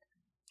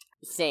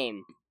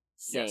 Same.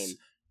 Yes.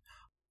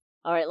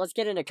 Alright, let's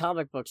get into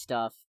comic book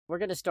stuff. We're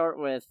gonna start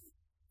with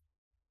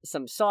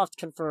some soft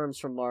confirms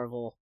from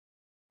Marvel,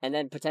 and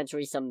then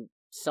potentially some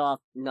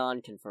soft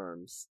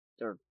non-confirms.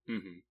 Or...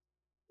 Mm-hmm.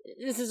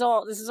 This is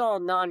all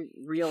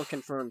non-real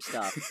confirmed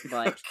stuff,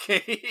 but...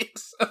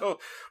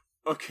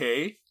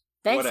 Okay.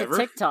 Thanks Whatever. to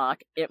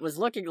TikTok, it was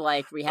looking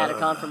like we had a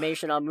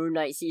confirmation on Moon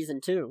Knight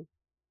Season 2.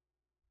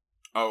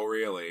 Oh,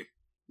 really?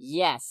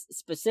 Yes,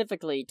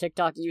 specifically,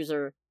 TikTok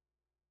user...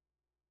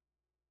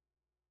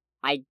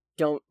 I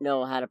don't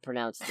know how to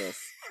pronounce this.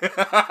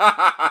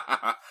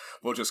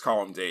 We'll just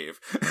call him Dave.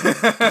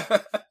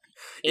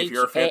 If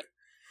you're a fan...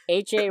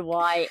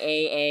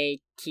 Hayattia.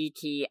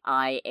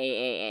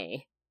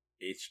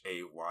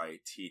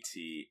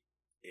 Hayattia.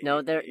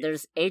 No,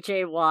 there's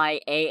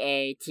Hayattia.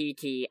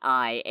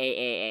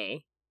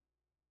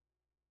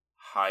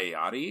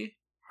 Hayati?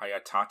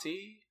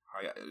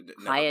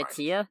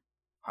 Hayattia?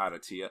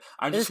 Hayattia.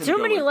 There's too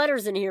many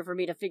letters in here for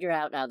me to figure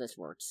out how this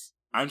works.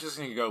 I'm just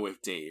going to go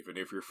with Dave, and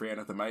if you're a fan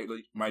of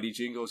the Mighty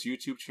Jingles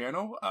YouTube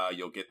channel,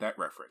 you'll get that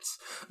reference.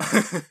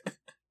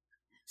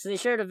 So they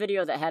shared a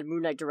video that had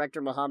Moon Knight director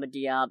Mohamed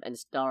Diab and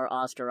star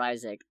Oscar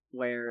Isaac,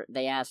 where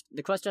they asked,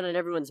 the question on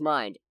everyone's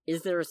mind,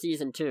 is there a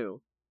season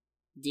 2?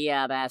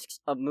 Diab asks,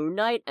 of Moon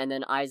Knight? And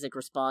then Isaac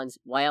responds,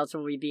 why else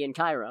will we be in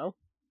Cairo?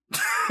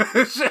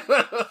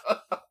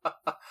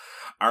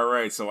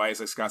 Alright, so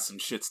Isaac's got some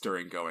shit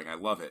stirring going. I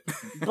love it.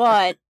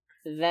 But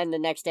then the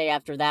next day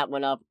after that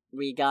went up,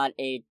 we got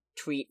a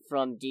tweet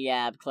from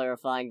Diab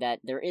clarifying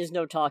that there is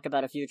no talk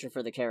about a future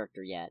for the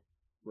character yet,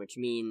 which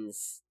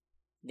means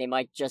they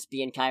might just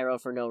be in Cairo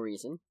for no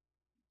reason.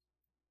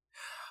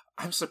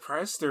 I'm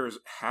surprised there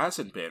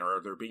hasn't been, or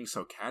they're being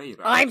so catty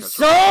about it. I'm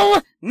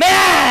so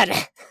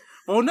mad!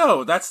 Well,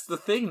 no, that's the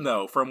thing,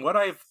 though. From what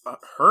I've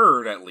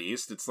heard, at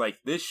least, it's like,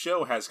 this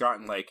show has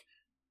gotten, like,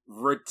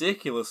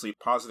 ridiculously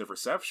positive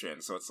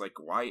reception, so it's like,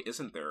 why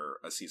isn't there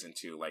a season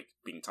 2, like,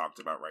 being talked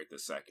about right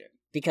this second?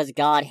 Because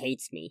God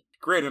hates me.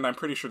 Great, and I'm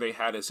pretty sure they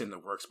had this in the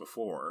works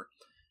before,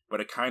 but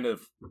it kind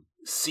of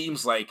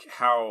seems like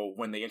how,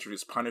 when they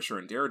introduced Punisher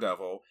and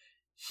Daredevil,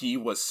 he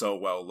was so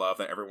well loved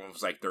that everyone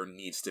was like, there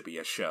needs to be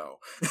a show.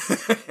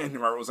 And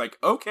Marvel was like,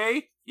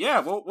 okay, yeah,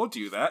 we'll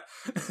do that.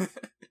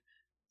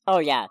 Oh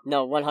yeah,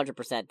 no,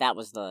 100%, that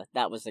was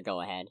the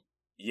go-ahead.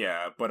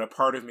 Yeah, but a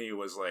part of me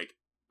was like,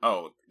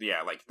 oh,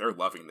 yeah, like, they're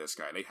loving this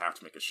guy, they have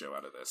to make a show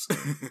out of this.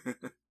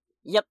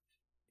 Yep.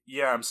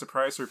 Yeah, I'm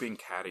surprised they're being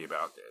catty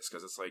about this,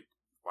 because it's like,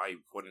 why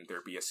wouldn't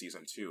there be a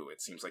season 2? It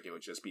seems like it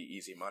would just be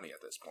easy money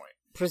at this point.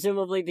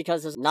 Presumably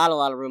because there's not a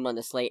lot of room on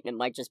the slate, and it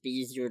might just be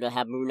easier to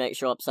have Moon Knight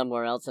show up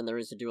somewhere else than there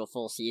is to do a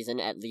full season,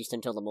 at least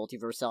until the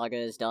multiverse saga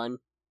is done.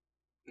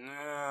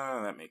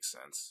 That makes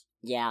sense.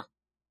 Yeah.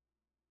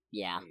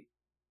 Yeah.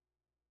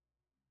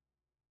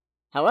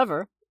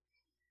 However,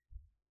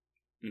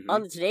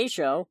 on the Today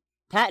Show,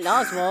 Patton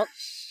Oswalt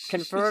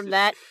confirmed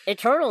that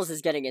Eternals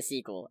is getting a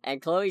sequel, and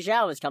Chloe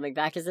Zhao is coming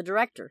back as the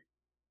director.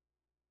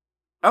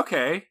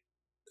 Okay.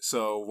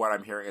 So what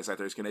I'm hearing is that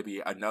there's going to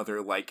be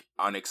another, like,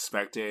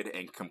 unexpected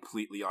and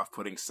completely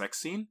off-putting sex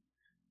scene?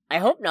 I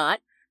hope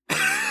not.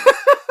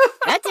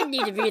 That didn't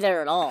need to be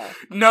there at all.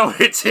 No,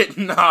 it did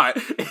not.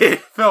 It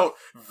felt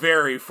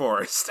very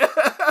forced.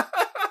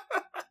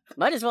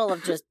 Might as well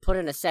have just put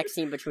in a sex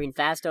scene between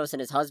Fastos and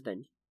his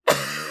husband.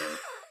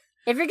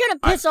 If you're gonna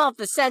piss off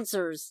the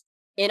censors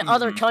in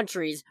other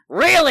countries,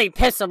 really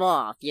piss them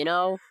off, you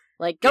know?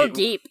 Like, go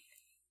deep.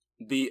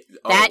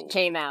 That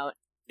came out.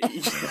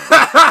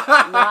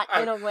 Not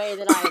in a way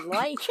that I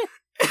like.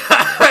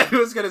 I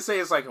was gonna say,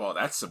 it's like, well,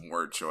 that's some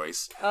word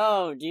choice.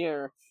 Oh,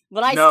 dear.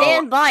 But I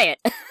stand by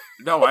it.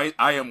 No,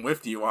 I am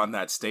with you on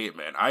that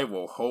statement. I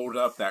will hold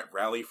up that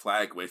rally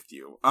flag with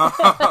you.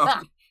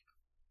 I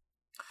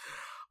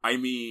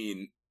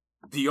mean,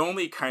 the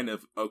only kind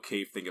of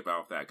okay thing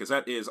about that, because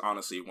that is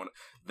honestly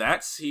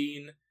that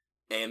scene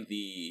and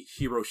the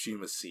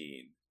Hiroshima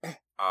scene.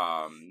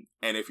 And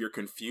if you're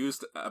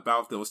confused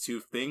about those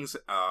two things,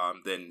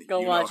 then Go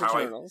watch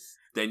Eternals.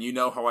 Then you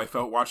know how I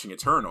felt watching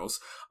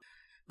Eternals.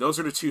 Those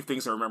are the two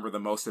things I remember the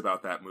most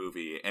about that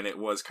movie, and it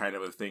was kind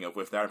of a thing of,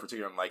 with that in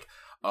particular, I'm like,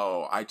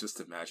 oh, I just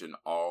imagine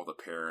all the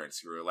parents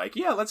who are like,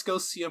 yeah, let's go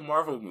see a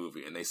Marvel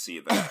movie, and they see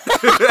that.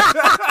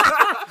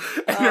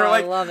 And they're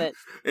like, I love it.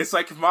 It's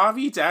like,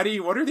 Mommy, Daddy,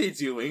 what are they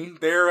doing?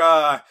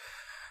 They're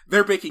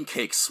baking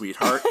cakes,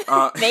 sweetheart.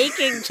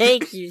 Baking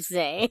cakes, you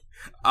say?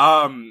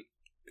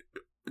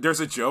 There's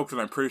a joke that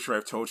I'm pretty sure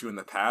I've told you in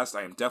the past.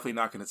 I am definitely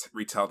not going to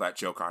retell that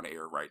joke on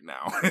air right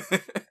now.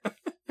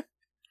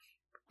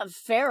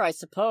 Fair, I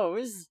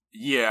suppose.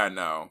 Yeah,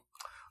 no.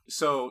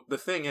 So the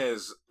thing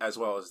is, as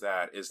well as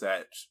that, is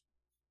that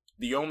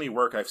the only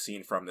work I've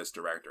seen from this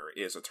director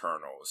is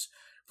Eternals.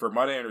 From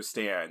what I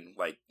understand,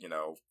 like, you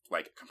know,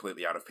 like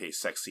completely out of pace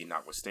sex scene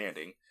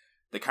notwithstanding,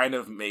 the kind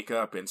of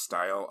makeup and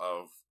style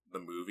of the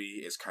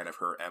movie is kind of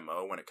her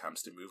MO when it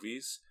comes to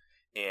movies.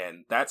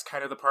 And that's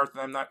kind of the part that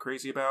I'm not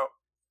crazy about.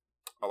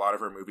 A lot of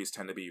her movies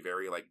tend to be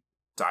very, like,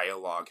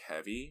 dialogue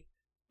heavy.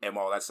 And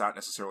while that's not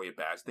necessarily a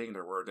bad thing,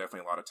 there were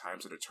definitely a lot of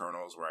times in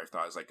Eternals where I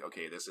thought, I was like,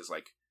 okay, this is,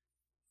 like,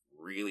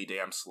 really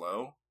damn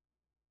slow.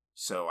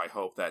 So I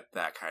hope that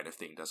that kind of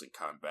thing doesn't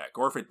come back.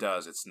 Or if it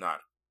does, it's not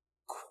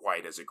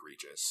quite as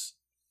egregious.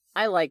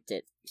 I liked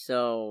it,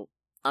 so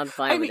I'm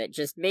fine with it.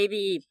 Just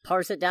maybe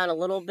parse it down a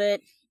little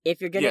bit.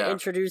 If you're going to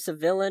introduce a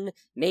villain,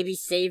 maybe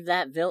save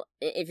that villain.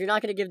 If you're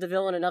not going to give the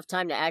villain enough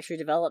time to actually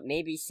develop,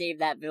 maybe save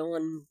that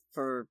villain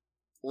for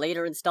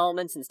later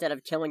installments instead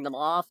of killing them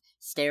off.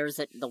 Stares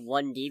at the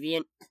one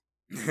deviant.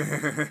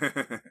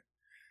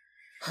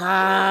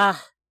 I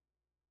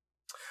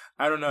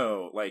don't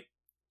know, like,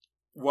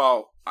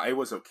 while I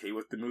was okay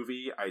with the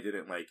movie, it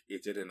didn't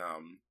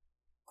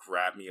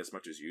grab me as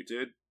much as you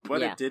did,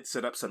 but it did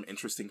set up some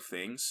interesting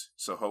things,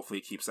 so hopefully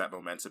it keeps that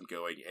momentum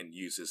going and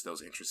uses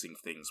those interesting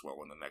things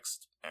well in the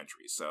next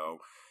entry. So,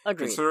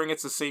 agreed. Considering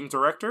it's the same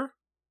director,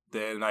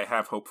 then I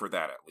have hope for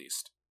that at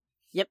least.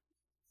 Yep.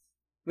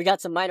 We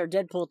got some minor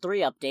Deadpool 3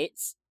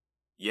 updates.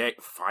 Yeah,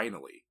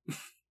 finally.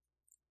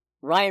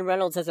 Ryan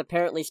Reynolds has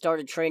apparently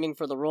started training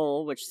for the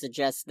role, which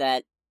suggests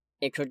that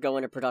it could go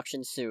into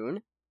production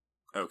soon.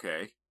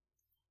 Okay.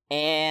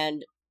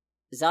 And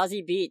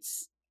Zazie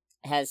Beetz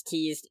has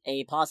teased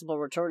a possible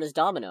return as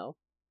Domino.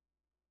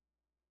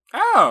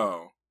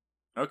 Oh!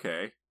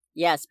 Okay.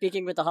 Yeah,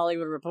 speaking with The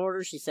Hollywood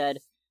Reporter, she said,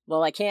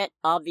 well, I can't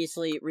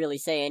obviously really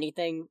say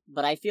anything,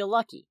 but I feel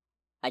lucky.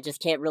 I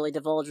just can't really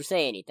divulge or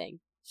say anything.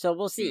 So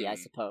we'll see, I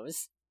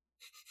suppose.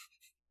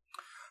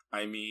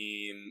 I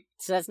mean...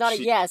 So that's not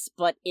a yes,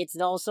 but it's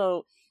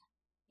also...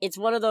 It's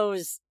one of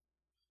those...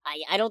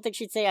 I don't think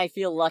she'd say I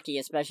feel lucky,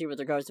 especially with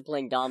regards to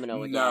playing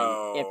Domino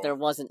again, if there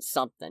wasn't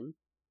something.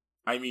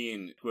 I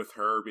mean, with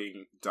her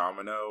being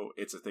Domino,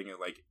 it's a thing of,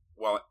 like,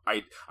 well,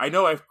 I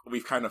know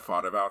we've kind of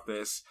thought about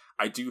this.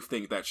 I do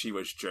think that she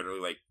was generally,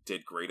 like,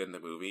 did great in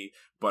the movie,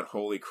 but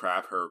holy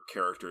crap, her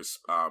character's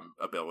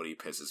ability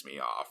pisses me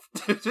off.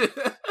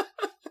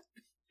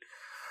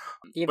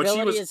 The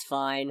ability is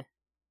fine.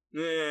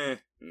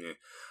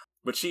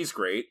 But she's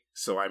great,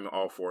 so I'm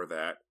all for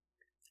that.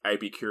 I'd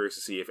be curious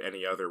to see if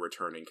any other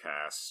returning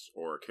cast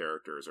or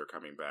characters are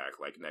coming back,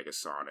 like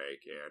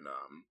Negasonic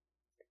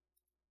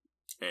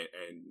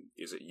and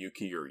is it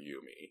Yuki or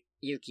Yumi?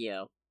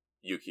 Yukio.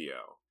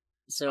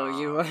 So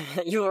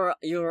you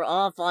were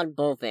off on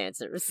both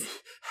answers.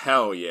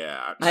 Hell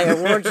yeah! I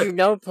award you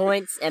no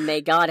points, and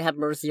may God have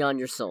mercy on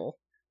your soul.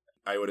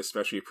 I would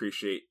especially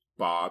appreciate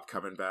Bob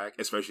coming back,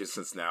 especially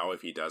since now, if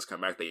he does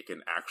come back, they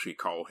can actually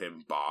call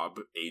him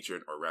Bob,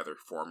 agent, or rather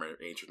former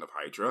agent of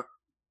Hydra.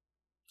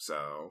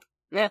 So...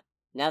 yeah,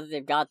 now that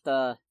they've got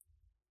the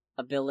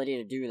ability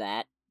to do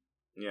that.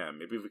 Yeah,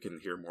 maybe we can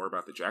hear more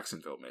about the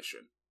Jacksonville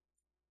mission.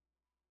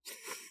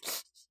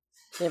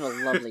 They have a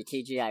lovely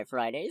TGI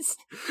Fridays.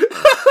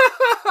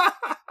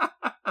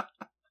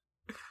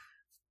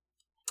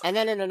 And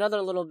then in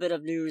another little bit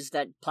of news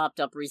that popped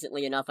up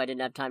recently enough, I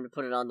didn't have time to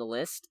put it on the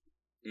list.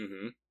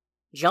 Mm-hmm.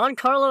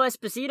 Giancarlo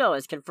Esposito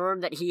has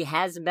confirmed that he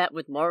has met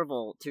with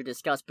Marvel to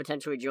discuss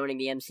potentially joining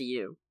the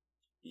MCU.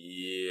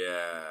 Yes.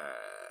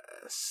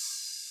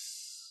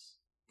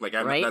 Like,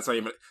 right? That's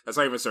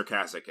not even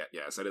sarcastic.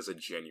 Yes, that is a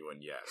genuine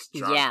yes.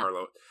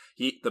 Giancarlo,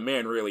 the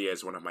man really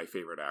is one of my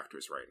favorite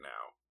actors right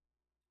now.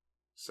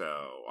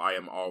 So I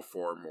am all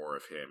for more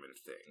of him and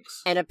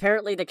things. And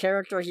apparently the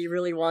character he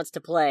really wants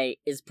to play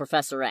is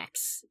Professor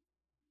X.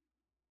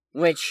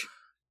 Which,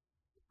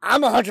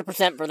 I'm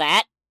 100% for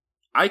that.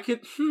 I can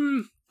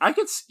see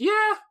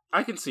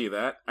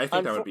that. I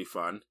think that would be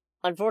fun.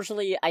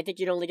 Unfortunately, I think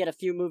you'd only get a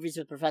few movies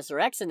with Professor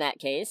X in that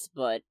case,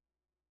 but...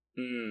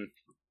 I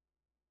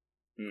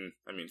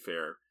mean,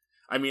 fair.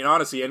 I mean,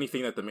 honestly,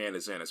 anything that the man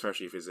is in,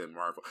 especially if he's in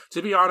Marvel.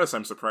 To be honest,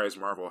 I'm surprised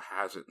Marvel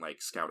hasn't,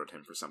 scouted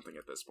him for something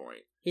at this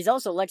point. He's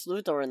also Lex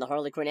Luthor in the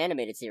Harley Quinn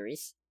animated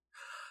series.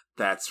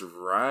 That's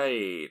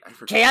right.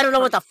 Okay, I don't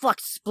know what the fuck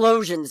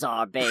explosions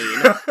are,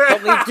 Bane,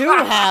 but we do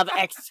have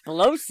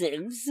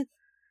explosives.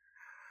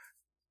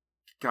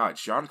 God,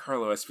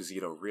 Giancarlo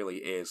Esposito really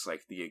is,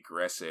 the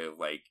aggressive,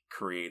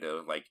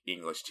 creative,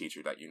 English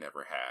teacher that you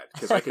never had.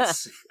 Because I could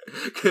see...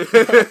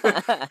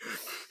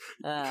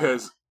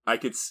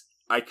 Because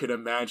I could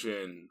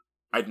imagine...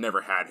 I'd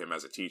never had him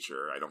as a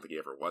teacher. I don't think he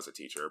ever was a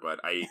teacher, but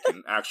I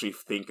can actually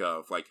think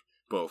of,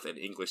 both an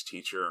English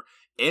teacher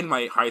and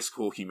my high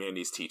school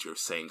humanities teacher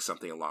saying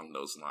something along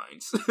those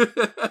lines.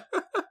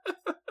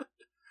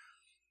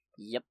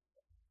 Yep.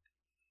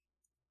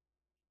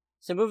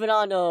 So moving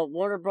on to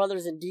Warner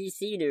Brothers and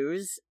DC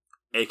news.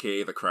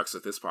 AKA the crux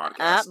of this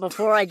podcast.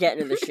 Before I get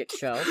into the shit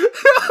show.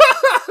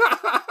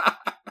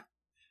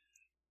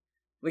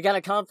 We got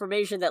a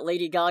confirmation that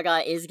Lady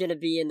Gaga is going to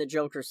be in the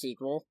Joker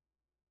sequel.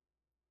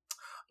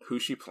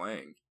 Who's she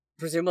playing?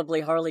 Presumably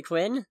Harley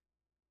Quinn?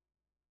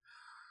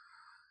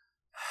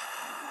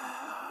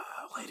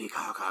 Lady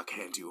Gaga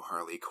can't do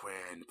Harley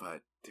Quinn,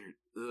 but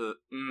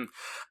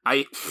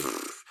I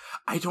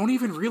don't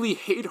even really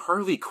hate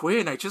Harley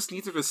Quinn. I just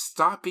need her to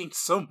stop being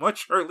so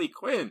much Harley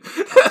Quinn.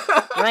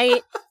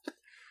 Right?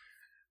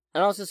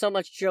 And also so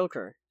much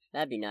Joker.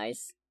 That'd be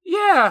nice.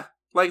 Yeah,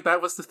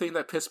 that was the thing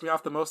that pissed me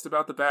off the most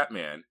about the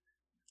Batman.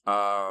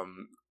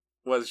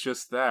 Was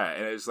just that.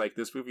 And it's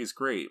this movie's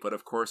great, but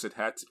of course it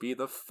had to be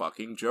the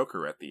fucking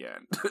Joker at the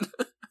end.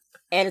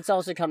 And it's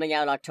also coming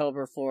out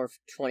October 4th,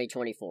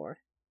 2024.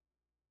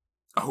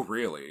 Oh,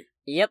 really?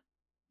 Yep.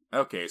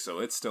 Okay, so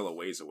it's still a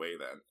ways away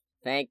then.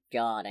 Thank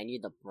God, I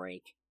need the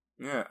break.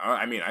 Yeah,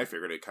 I mean, I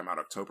figured it'd come out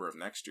October of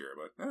next year,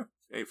 but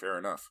hey, fair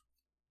enough.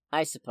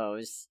 I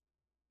suppose.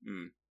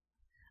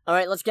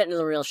 Alright, let's get into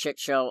the real shit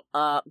show.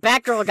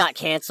 Batgirl got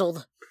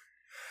cancelled.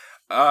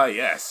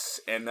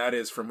 Yes, and that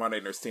is, from what I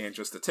understand,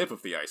 just the tip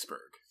of the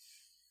iceberg.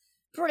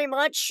 Pretty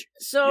much.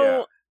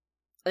 So,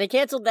 They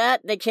canceled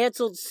that. They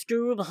canceled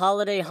Scoob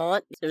Holiday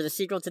Haunt. There's a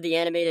sequel to the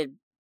animated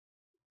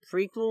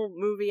prequel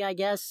movie, I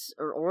guess,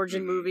 or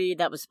origin movie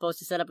that was supposed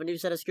to set up a new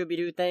set of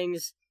Scooby-Doo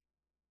things.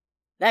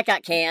 That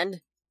got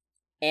canned,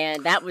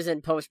 and that was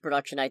in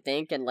post-production, I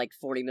think, and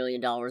 $40 million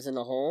in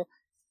the hole.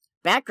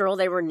 Batgirl,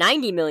 they were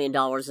 $90 million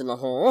in the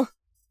hole.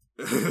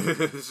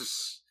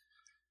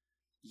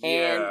 Yeah.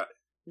 And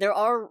there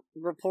are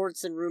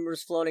reports and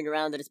rumors floating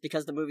around that it's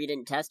because the movie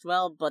didn't test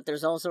well, but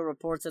there's also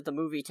reports that the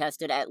movie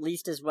tested at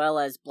least as well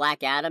as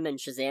Black Adam and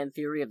Shazam!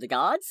 Fury of the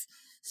Gods.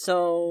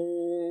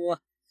 So...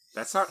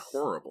 That's not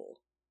horrible.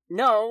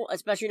 No,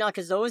 especially not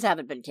because those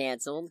haven't been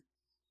canceled.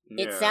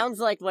 Yeah. It sounds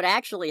like what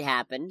actually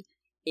happened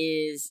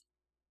is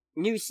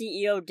new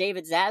CEO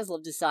David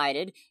Zaslav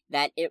decided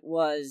that it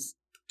was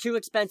too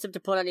expensive to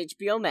put on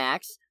HBO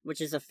Max, which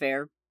is a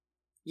fair...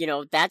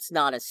 that's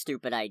not a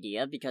stupid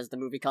idea, because the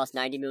movie cost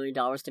 $90 million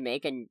to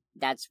make, and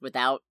that's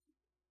without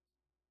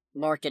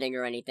marketing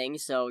or anything,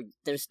 so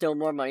there's still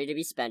more money to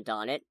be spent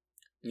on it.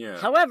 Yeah.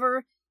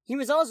 However, he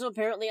was also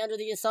apparently under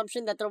the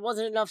assumption that there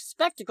wasn't enough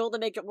spectacle to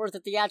make it worth a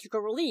theatrical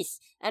release.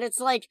 And it's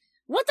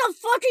what the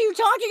fuck are you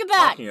talking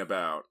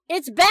about?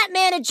 It's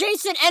Batman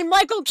adjacent and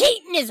Michael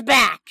Keaton is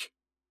back!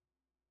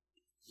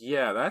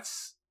 Yeah,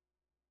 that's...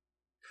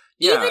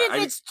 Yeah, even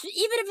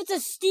if it's a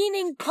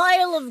steaming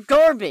pile of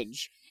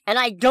garbage, and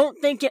I don't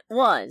think it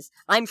was,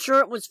 I'm sure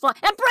it was fun.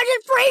 And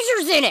Brendan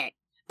Fraser's in it!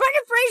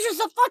 Brendan Fraser's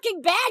the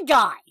fucking bad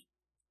guy!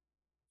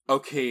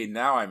 Okay,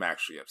 now I'm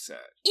actually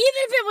upset. Even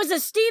if it was a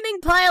steaming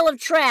pile of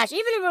trash,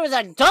 even if it was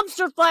a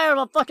dumpster fire of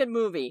a fucking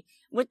movie,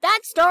 with that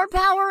star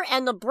power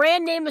and the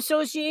brand name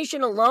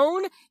association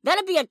alone,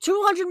 that'd be a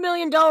 $200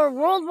 million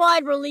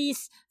worldwide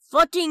release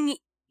fucking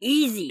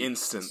easy.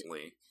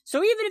 Instantly. So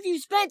even if you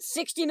spent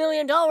 $60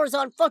 million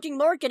on fucking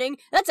marketing,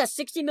 that's a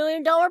 $60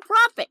 million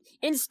profit.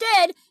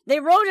 Instead, they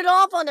wrote it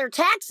off on their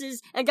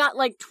taxes and got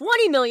 $20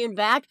 million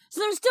back, so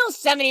there's still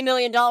 $70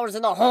 million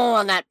in the hole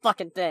on that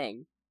fucking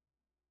thing.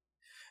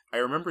 I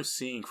remember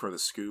seeing for the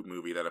Scoob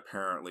movie that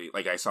apparently,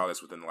 I saw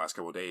this within the last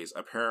couple of days,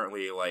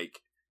 apparently,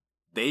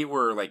 they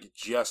were,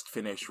 just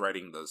finished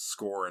writing the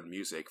score and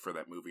music for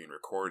that movie and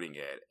recording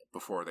it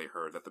before they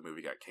heard that the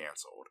movie got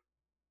canceled.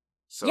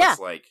 So yeah.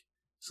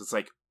 It's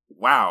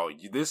wow,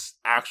 this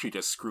actually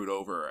just screwed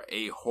over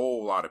a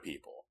whole lot of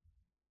people.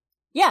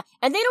 Yeah,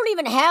 and they don't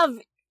even have,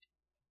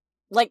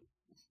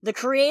 the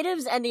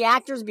creatives and the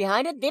actors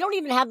behind it, they don't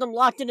even have them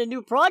locked into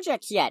new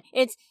projects yet.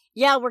 It's,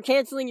 yeah, we're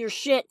canceling your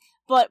shit,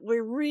 but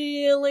we're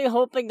really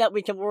hoping that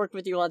we can work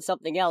with you on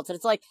something else. And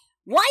it's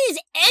why is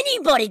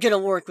anybody gonna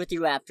work with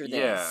you after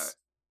this?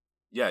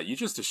 Yeah. yeah, you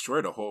just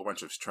destroyed a whole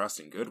bunch of trust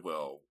and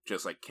goodwill,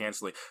 just like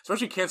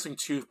especially canceling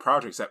 2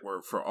 projects that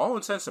were, for all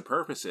intents and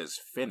purposes,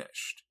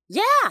 finished.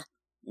 Yeah!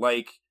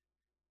 Like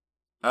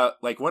I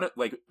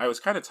was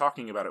kind of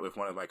talking about it with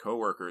one of my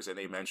coworkers, and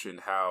they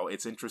mentioned how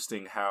it's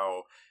interesting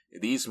how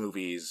these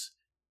movies,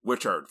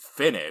 which are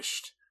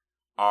finished,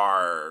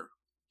 are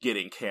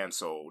getting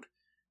canceled.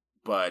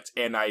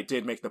 And I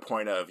did make the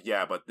point of,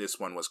 yeah, but this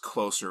one was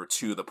closer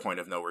to the point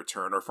of no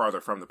return, or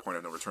farther from the point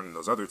of no return than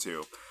those other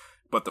 2.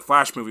 But the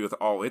Flash movie with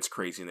all its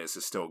craziness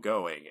is still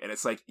going. And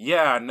it's like,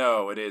 yeah,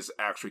 no, it is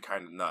actually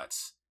kind of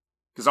nuts.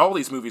 Because all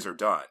these movies are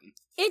done.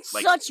 It's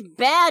such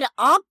bad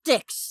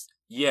optics!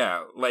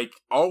 Yeah, like,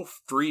 all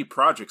 3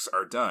 projects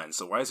are done,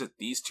 so why is it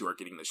these 2 are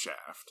getting the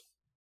shaft?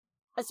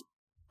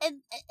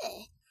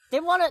 They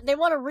want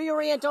to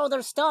reorient all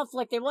their stuff,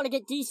 like they want to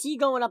get DC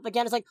going up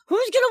again. It's like,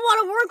 who's gonna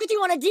want to work with you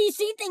on a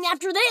DC thing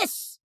after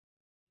this?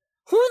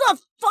 Who the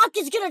fuck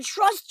is gonna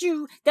trust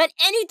you that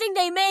anything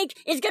they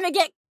make is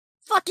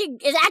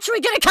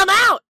actually gonna come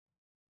out?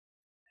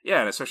 Yeah,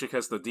 and especially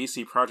because the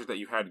DC project that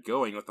you had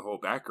going with the whole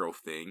Batgirl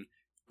thing,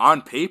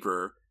 on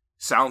paper,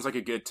 sounds like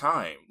a good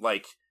time.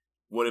 Like,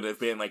 would it have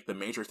been, like, the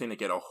major thing to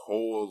get a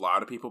whole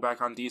lot of people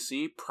back on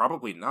DC?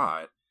 Probably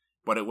not.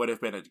 But it would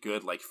have been a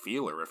good, like,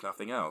 feeler, if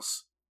nothing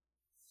else.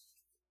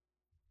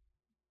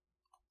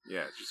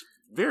 Yeah, just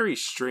very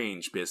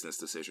strange business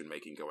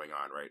decision-making going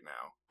on right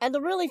now. And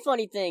the really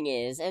funny thing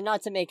is, and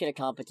not to make it a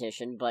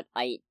competition, but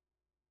I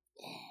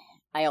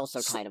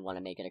also kind of want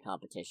to make it a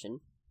competition.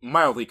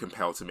 Mildly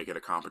compelled to make it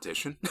a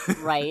competition.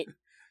 Right.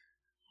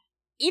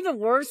 Even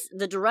worse,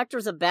 the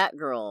directors of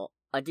Batgirl,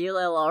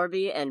 Adil El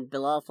Arbi and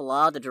Bilal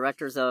Fallah, the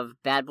directors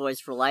of Bad Boys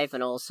for Life,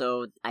 and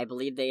also, I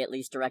believe they at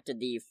least directed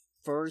the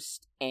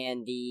first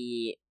and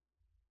the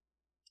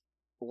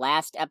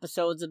last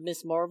episodes of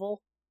Miss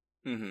Marvel.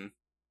 Mm-hmm.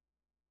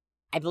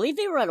 I believe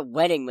they were at a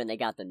wedding when they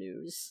got the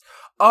news.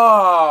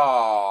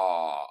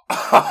 Oh!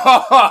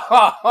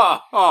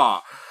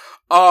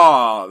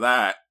 Oh,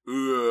 that.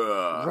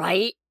 Ugh.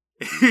 Right?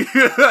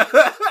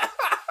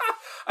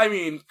 I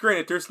mean,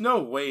 granted, there's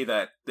no way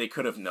that they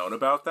could have known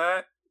about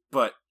that,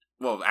 but,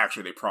 well,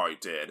 actually, they probably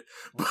did.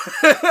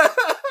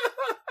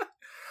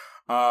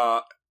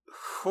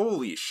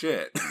 Holy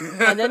shit.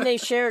 And then they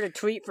shared a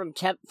tweet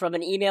from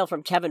an email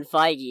from Kevin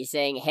Feige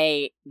saying,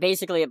 hey,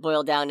 basically it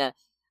boiled down to,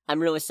 I'm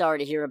really sorry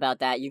to hear about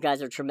that. You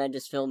guys are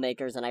tremendous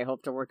filmmakers, and I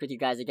hope to work with you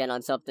guys again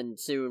on something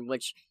soon,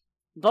 which,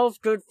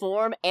 both good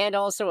form and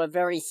also a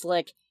very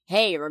slick,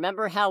 hey,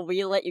 remember how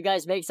we let you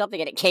guys make something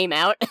and it came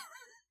out?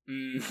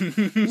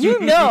 You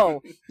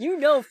know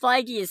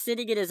Feige is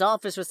sitting in his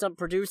office with some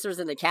producers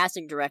and the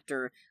casting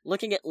director,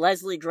 looking at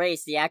Leslie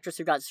Grace, the actress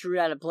who got screwed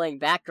out of playing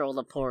Batgirl,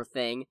 the poor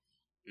thing,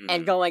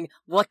 and going,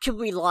 what can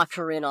we lock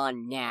her in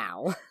on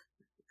now?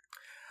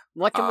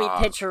 What can we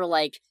pitch her,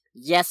 like,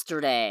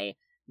 yesterday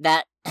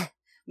that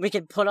we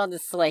can put on the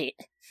slate?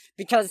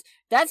 Because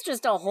that's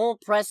just a whole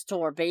press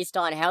tour based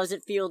on how does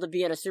it feel to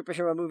be in a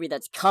superhero movie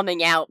that's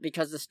coming out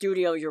because the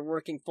studio you're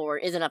working for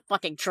isn't a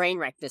fucking train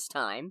wreck this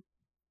time.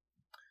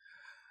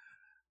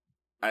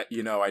 I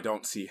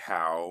don't see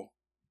how,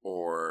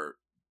 or,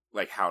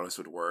 like, how this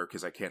would work,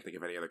 because I can't think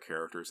of any other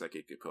characters that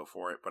could go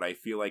for it, but I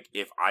feel like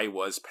if I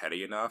was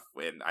petty enough,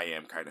 and I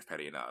am kind of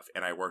petty enough,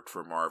 and I worked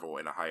for Marvel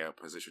in a high up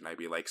position, I'd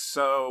be like,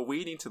 so,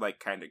 we need to, like,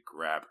 kind of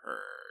grab her,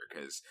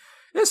 because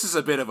this is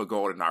a bit of a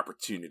golden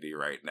opportunity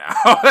right now.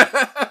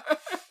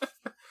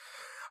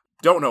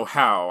 Don't know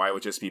how, I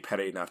would just be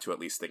petty enough to at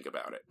least think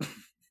about it.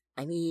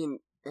 I mean,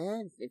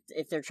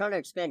 if they're trying to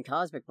expand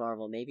Cosmic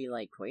Marvel, maybe,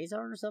 like,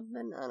 Quasar or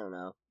something? I don't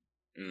know.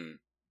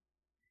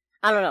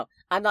 I don't know.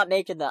 I'm not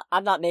making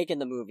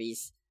the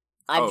movies.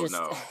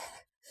 No.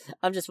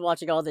 I'm just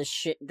watching all this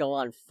shit go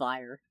on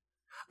fire.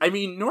 I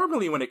mean,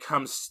 normally when it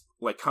comes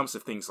to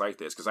things like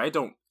this, because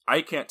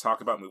I can't talk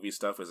about movie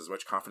stuff with as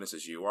much confidence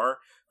as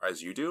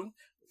you do.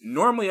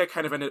 Normally I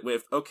kind of end it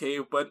with, okay,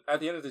 but at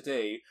the end of the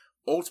day,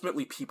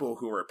 ultimately people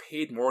who are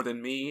paid more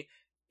than me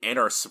and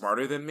are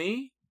smarter than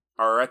me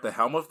are at the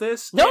helm of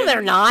this. No,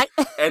 they're not.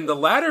 And the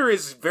latter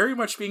is very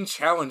much being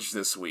challenged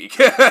this week.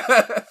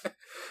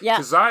 Yeah.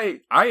 Because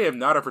I am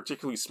not a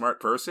particularly smart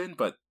person,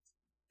 but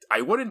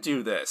I wouldn't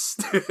do this.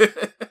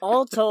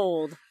 All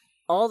told,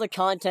 all the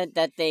content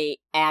that they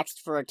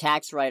axed for a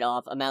tax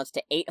write-off amounts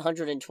to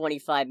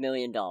 $825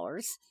 million,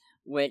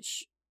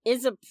 which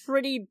is a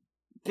pretty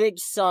big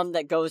sum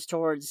that goes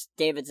towards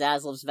David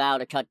Zaslav's vow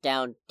to cut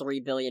down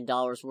 $3 billion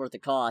worth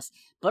of costs.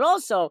 But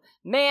also,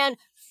 man,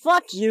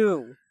 fuck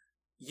you.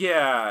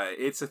 Yeah,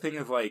 it's a thing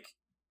of, like,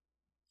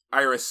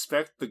 I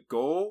respect the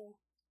goal,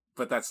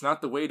 but that's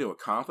not the way to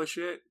accomplish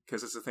it,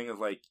 because it's a thing of,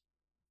 like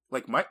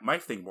my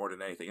thing more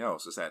than anything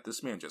else is that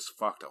this man just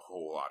fucked a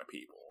whole lot of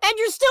people. And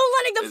you're still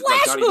letting the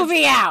Flash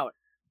movie out!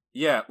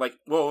 Yeah, like,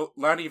 well,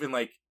 not even,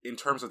 like, in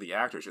terms of the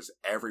actors, just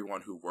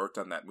everyone who worked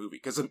on that movie.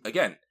 Because,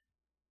 again,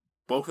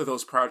 both of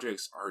those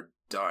projects are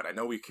done. I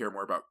know we care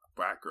more about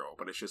Batgirl,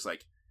 but it's just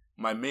like,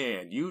 my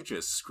man, you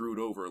just screwed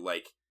over,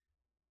 like,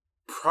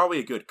 probably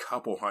a good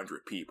couple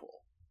hundred people.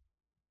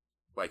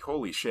 Like,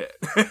 holy shit.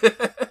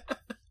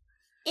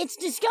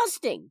 It's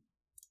disgusting.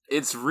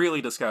 It's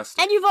really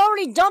disgusting. And you've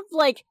already dumped,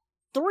 like,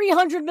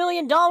 $300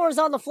 million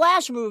on the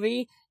Flash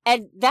movie,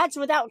 and that's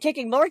without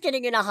kicking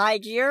marketing into high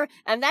gear,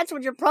 and that's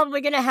when you're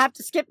probably gonna have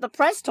to skip the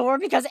press tour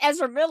because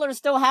Ezra Miller's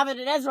still having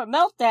an Ezra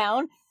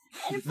meltdown,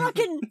 and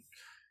fucking...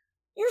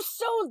 You're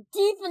so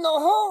deep in the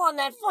hole on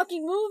that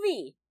fucking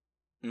movie.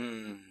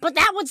 But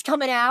that one's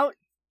coming out.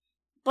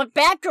 But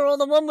Batgirl,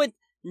 the one with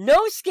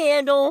no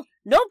scandal,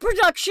 no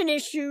production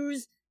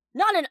issues,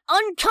 not an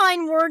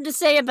unkind word to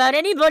say about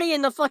anybody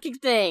in the fucking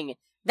thing.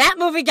 That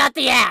movie got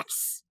the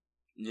axe.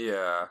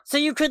 Yeah. So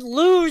you could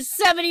lose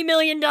 $70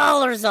 million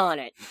on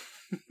it.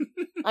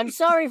 I'm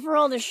sorry for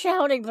all the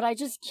shouting, but I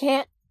just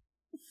can't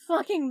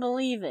fucking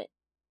believe it.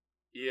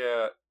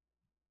 Yeah.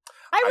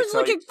 I was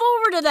looking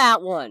forward to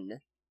that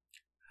one.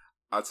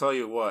 I'll tell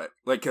you what,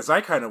 like, because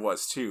I kind of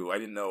was too. I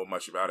didn't know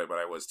much about it, but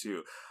I was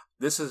too.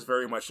 This is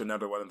very much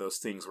another one of those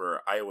things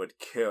where I would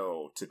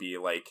kill to be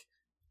like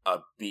a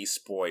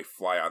Beast Boy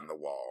fly on the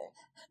wall.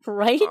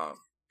 Right?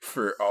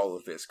 For all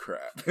of this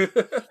crap.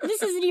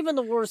 This isn't even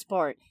the worst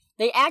part.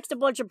 They axed a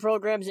bunch of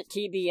programs at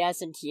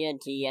TBS and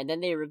TNT, and then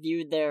they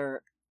reviewed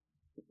their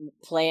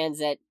plans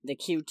at the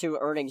Q2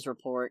 earnings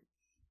report.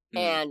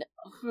 And,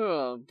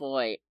 oh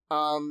boy,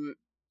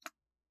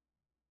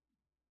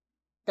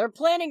 they're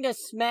planning to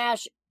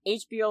smash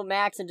HBO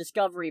Max and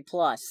Discovery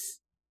Plus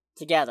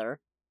together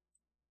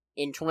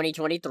in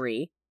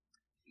 2023.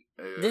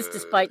 This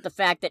despite the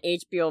fact that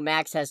HBO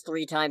Max has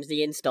 3 times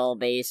the install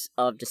base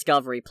of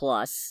Discovery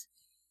Plus.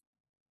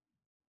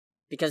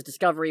 Because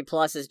Discovery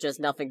Plus is just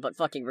nothing but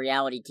fucking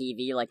reality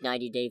TV like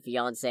 90 Day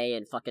Fiancé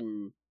and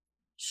fucking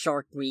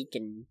Shark Week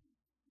and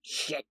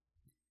shit.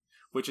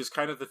 Which is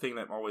kind of the thing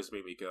that always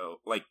made me go,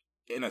 like,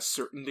 in a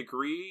certain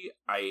degree,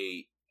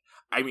 I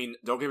mean,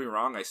 don't get me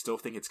wrong, I still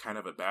think it's kind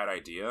of a bad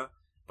idea,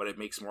 but it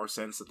makes more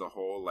sense of the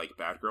whole, like,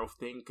 Batgirl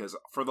thing, because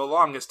for the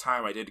longest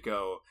time I did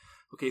go,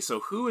 okay,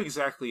 so who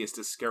exactly is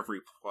Discovery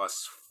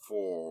Plus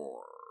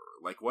for?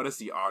 Like, what is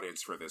the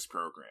audience for this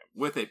program?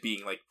 With it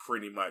being, like,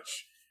 pretty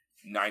much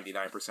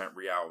 99%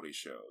 reality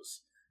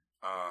shows.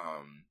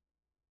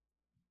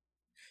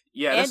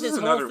 Yeah, this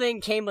whole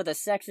thing came with a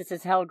sexist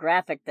as hell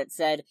graphic that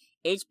said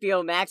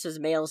HBO Max was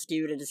male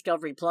skewed and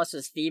Discovery Plus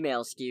was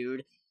female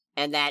skewed,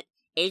 and that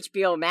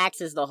HBO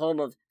Max is the home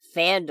of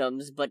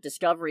fandoms, but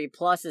Discovery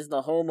Plus is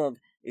the home of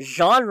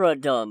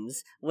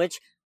genre-doms, which,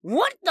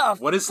 what the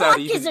fuck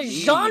is a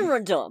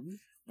genre-dom?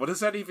 What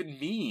does that even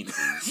mean?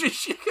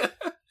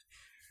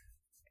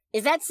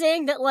 Is that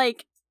saying that,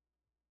 like,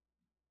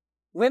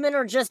 women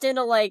are just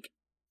into, like,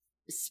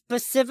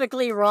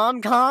 specifically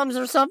rom-coms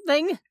or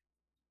something?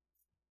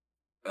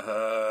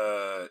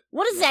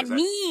 What does that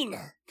mean?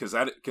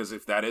 Because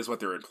if that is what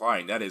they're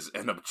implying, that is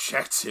an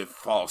objective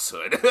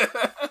falsehood.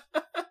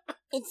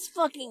 It's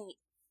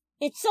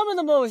some of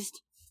the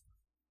most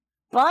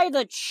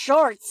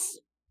by-the-charts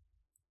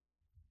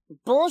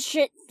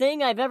bullshit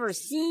thing I've ever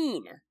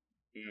seen.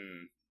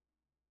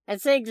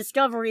 And saying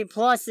Discovery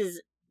Plus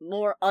is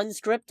more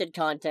unscripted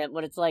content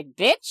when it's like,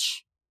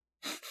 bitch!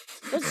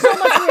 There's so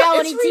much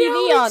reality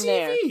TV on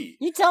there.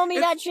 You tell me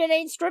that shit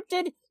ain't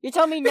scripted? You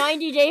tell me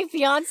 90 Day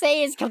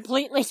Fiancé is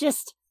completely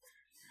just...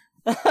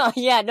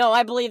 Yeah, no,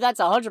 I believe that's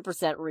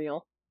 100%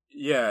 real.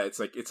 Yeah, it's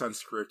like, it's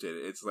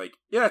unscripted. It's like,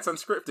 yeah, it's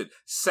unscripted.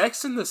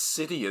 Sex and the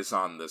City is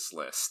on this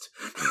list.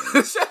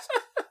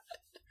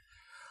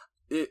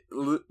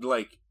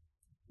 Like,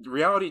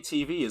 reality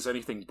TV is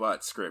anything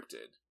but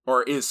scripted.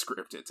 Or is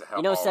scripted to hell.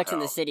 You know Sex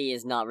and the City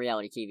is not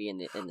reality TV in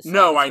the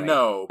No, I right?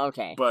 know.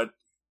 Okay. But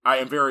I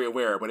am very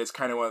aware, but it's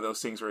kind of one of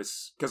those things where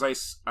it's... Because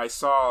I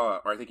saw,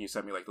 or I think you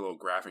sent me, like, the little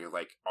graphic of,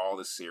 like, all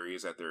the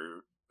series that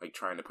they're, like,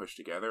 trying to push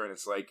together, and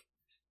it's like,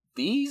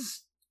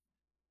 these...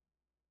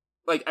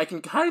 Like, I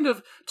can kind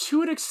of,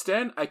 to an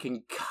extent, I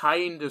can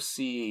kind of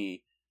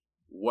see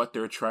what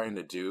they're trying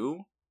to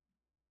do,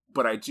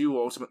 but I do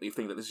ultimately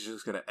think that this is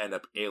just going to end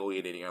up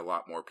alienating a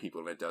lot more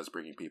people than it does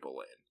bringing people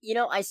in. You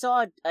know, I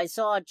saw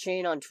a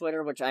chain on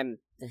Twitter, which I'm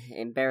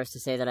embarrassed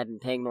to say that I've been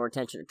paying more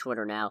attention to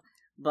Twitter now,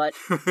 but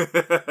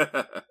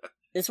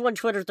this one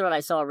Twitter thread I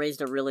saw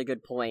raised a really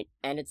good point,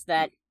 and it's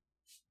that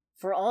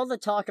for all the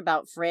talk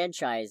about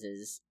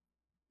franchises,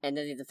 and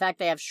the fact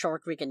they have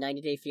Shark Week and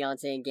 90 Day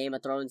Fiancé and Game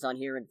of Thrones on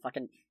here and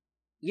fucking...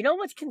 You know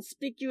what's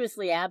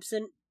conspicuously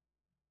absent?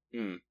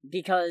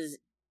 Because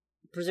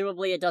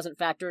presumably it doesn't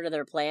factor into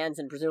their plans,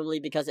 and presumably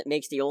because it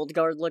makes the old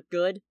guard look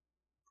good?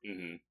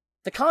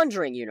 The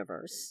Conjuring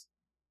universe.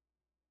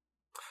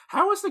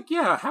 How is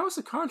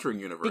the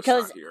Conjuring universe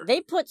because not here? They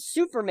put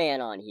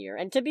Superman on here,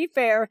 and to be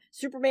fair,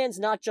 Superman's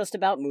not just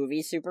about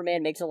movies.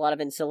 Superman makes a lot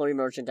of ancillary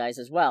merchandise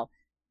as well.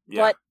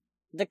 Yeah. But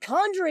the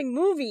Conjuring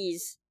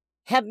movies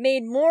have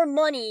made more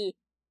money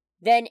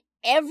than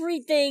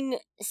everything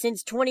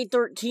since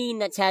 2013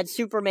 that's had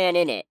Superman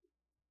in it.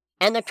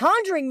 And the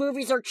Conjuring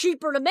movies are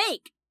cheaper to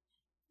make.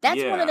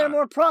 That's one of their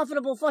more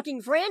profitable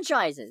fucking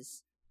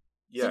franchises.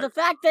 Yeah. So the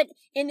fact that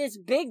in this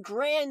big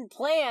grand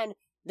plan,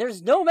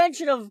 there's no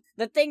mention of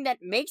the thing that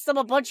makes them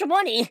a bunch of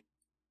money.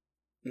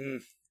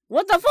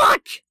 What the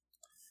fuck?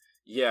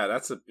 Yeah,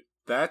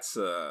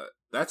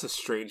 That's a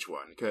strange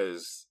one,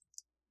 because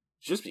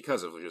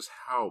of just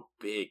how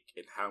big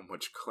and how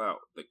much clout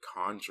The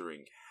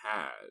Conjuring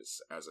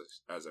has as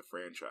a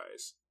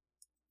franchise.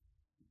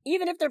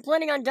 Even if they're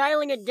planning on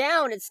dialing it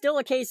down, it's still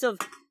a case of,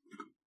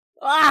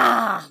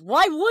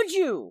 why would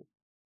you?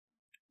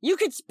 You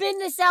could spin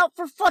this out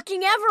for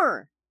fucking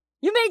ever.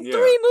 You made 3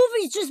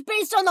 movies just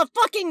based on the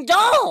fucking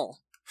doll.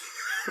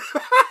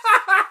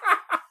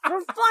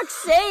 For fuck's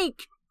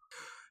sake.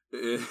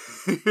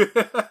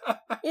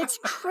 It's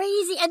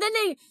crazy. And then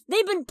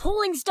they've been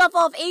pulling stuff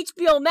off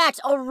HBO Max,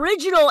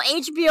 original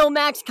HBO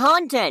Max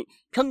content,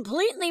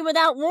 completely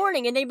without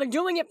warning, and they've been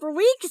doing it for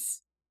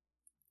weeks.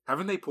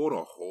 Haven't they pulled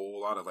a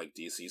whole lot of, like,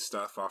 DC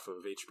stuff off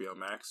of HBO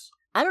Max?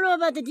 I don't know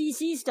about the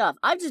DC stuff.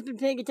 I've just been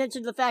paying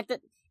attention to the fact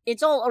that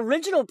it's all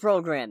original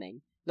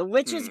programming. The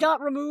Witches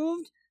got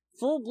removed,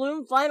 Full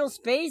Bloom, Final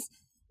Space.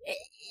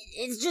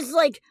 It's just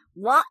like,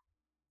 what?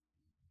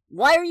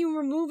 Why are you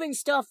removing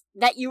stuff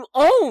that you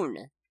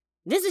own?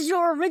 This is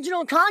your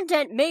original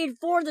content made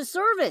for the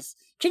service.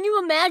 Can you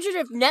imagine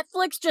if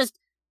Netflix just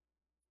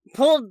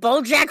pulled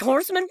BoJack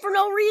Horseman for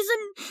no reason?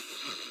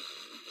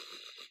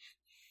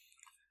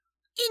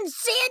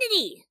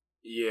 Insanity!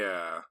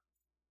 Yeah.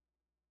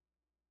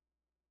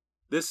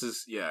 This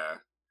is,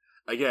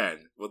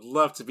 Again, would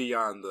love to be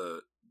on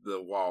the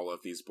wall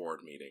of these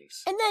board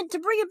meetings. And then to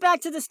bring it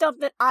back to the stuff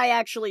that I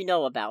actually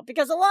know about,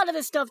 because a lot of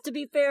this stuff, to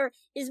be fair,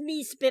 is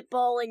me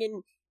spitballing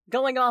and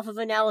going off of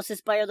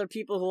analysis by other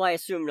people who I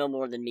assume know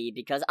more than me,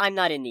 because I'm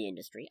not in the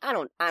industry. I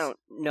don't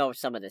know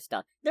some of this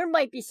stuff. There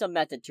might be some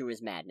method to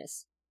his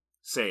madness.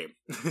 Same.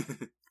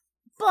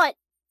 But,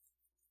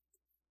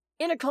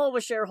 in a call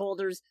with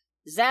shareholders,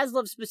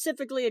 Zaslav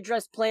specifically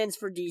addressed plans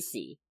for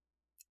DC.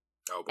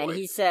 Oh boy. And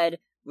he said,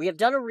 "We have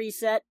done a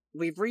reset.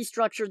 We've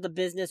restructured the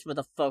business with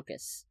a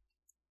focus."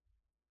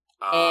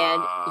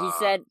 And he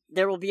said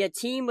there will be a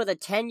team with a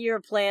 10-year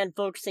plan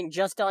focusing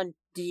just on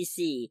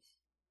DC,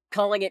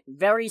 calling it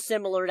very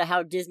similar to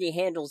how Disney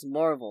handles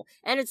Marvel.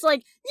 And it's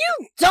like,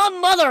 you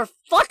dumb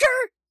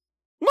motherfucker!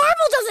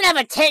 Marvel doesn't have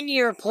a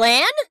 10-year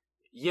plan!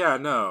 Yeah,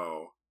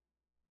 no.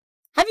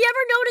 Have you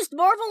ever noticed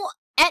Marvel,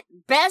 at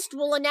best,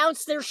 will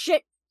announce their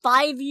shit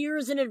 5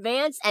 years in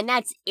advance, and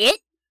that's it?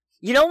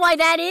 You know why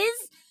that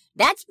is?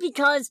 That's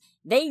because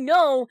they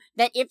know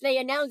that if they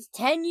announce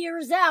 10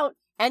 years out,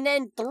 and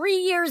then 3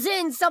 years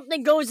in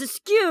something goes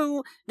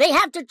askew, they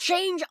have to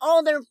change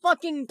all their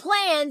fucking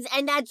plans,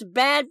 and that's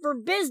bad for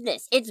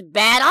business. It's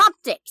bad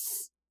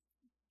optics.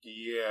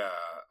 Yeah,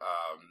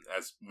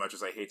 as much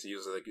as I hate to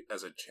use it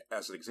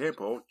as an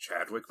example,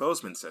 Chadwick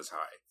Boseman says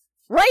hi.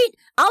 Right?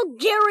 I'll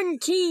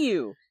guarantee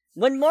you,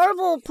 when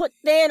Marvel put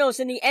Thanos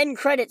in the end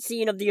credit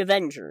scene of the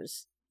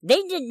Avengers,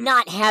 they did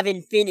not have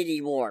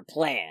Infinity War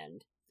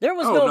planned. There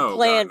was no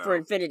plan for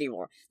Infinity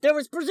War. There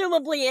was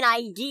presumably an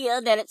idea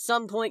that at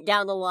some point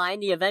down the line,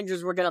 the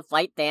Avengers were going to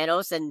fight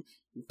Thanos, and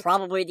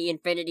probably the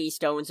Infinity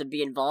Stones would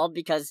be involved,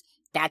 because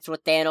that's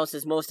what Thanos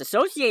is most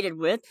associated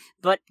with,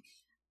 but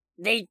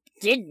they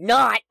did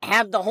not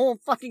have the whole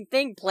fucking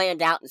thing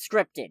planned out and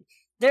scripted.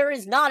 There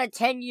is not a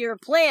 10-year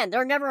plan.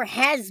 There never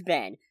has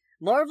been.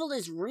 Marvel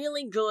is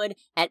really good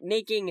at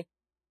making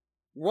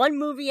one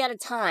movie at a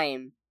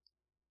time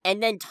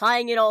and then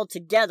tying it all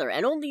together.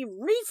 And only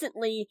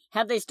recently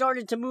have they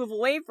started to move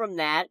away from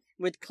that,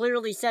 with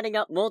clearly setting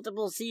up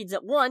multiple seeds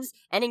at once.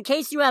 And in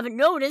case you haven't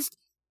noticed,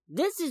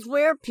 this is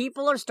where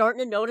people are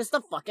starting to notice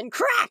the fucking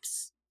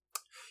cracks.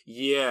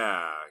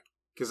 Yeah,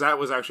 because that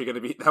was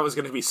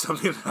going to be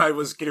something that I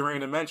was getting ready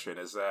to mention,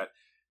 is that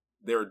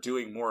they're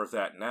doing more of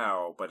that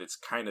now, but it's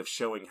kind of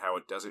showing how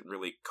it doesn't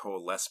really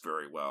coalesce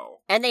very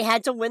well. And they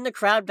had to win the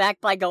crowd back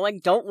by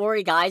going, don't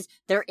worry guys,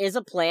 there is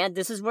a plan,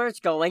 this is where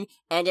it's going,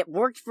 and it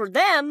worked for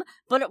them,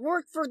 but it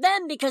worked for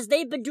them because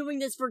they've been doing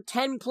this for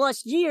 10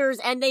 plus years,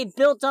 and they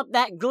built up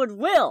that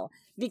goodwill.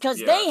 Because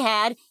they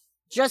had,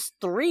 just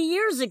 3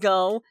 years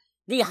ago,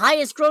 the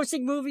highest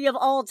grossing movie of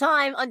all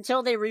time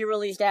until they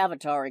re-released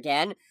Avatar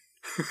again.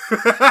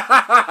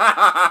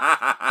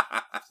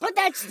 But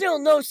that's still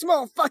no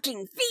small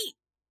fucking feat!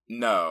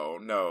 No,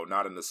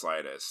 not in the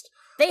slightest.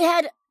 They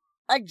had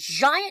a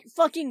giant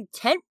fucking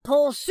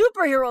tentpole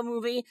superhero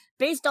movie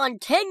based on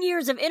 10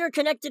 years of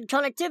interconnected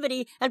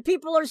connectivity, and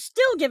people are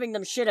still giving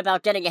them shit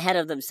about getting ahead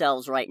of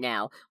themselves right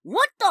now.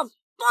 What the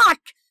fuck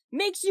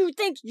makes you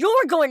think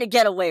you're going to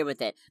get away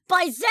with it?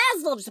 By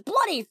Zaslav's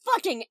bloody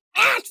fucking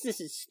axe, this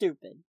is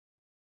stupid.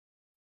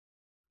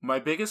 My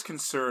biggest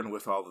concern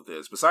with all of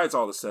this, besides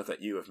all the stuff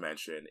that you have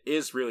mentioned,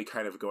 is really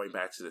kind of going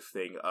back to the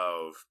thing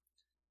of,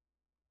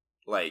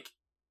 like,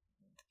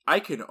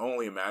 I can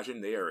only imagine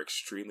they are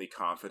extremely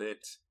confident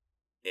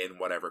in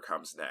whatever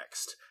comes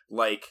next.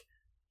 Like,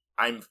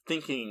 I'm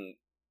thinking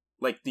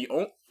that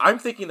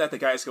the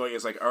guy's going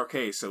is like,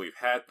 okay, so we've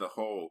had the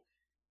whole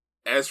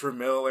Ezra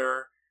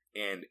Miller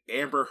and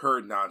Amber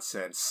Heard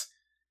nonsense.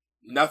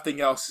 Nothing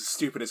else as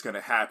stupid is going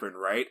to happen,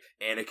 right?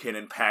 Anakin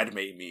and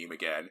Padme meme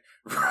again.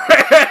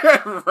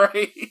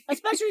 Right?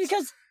 Especially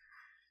because,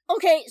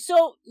 okay,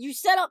 so you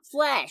set up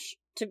Flash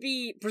to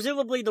be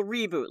presumably the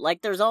reboot.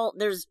 Like,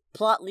 there's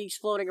plot leaks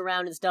floating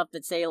around and stuff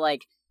that say,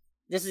 like,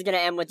 this is gonna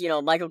end with,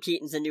 Michael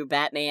Keaton's the new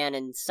Batman,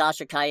 and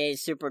Sasha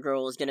Calle's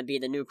Supergirl is gonna be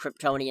the new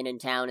Kryptonian in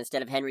town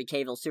instead of Henry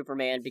Cavill's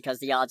Superman, because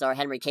the odds are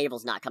Henry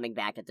Cavill's not coming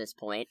back at this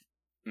point.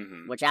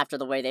 Mm-hmm. Which, after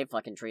the way they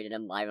fucking treated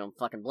him, I don't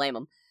fucking blame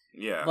him.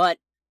 Yeah. But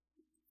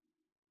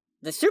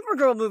the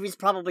Supergirl movie's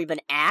probably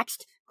been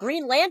axed.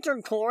 Green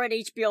Lantern Corps at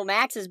HBO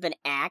Max has been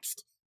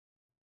axed.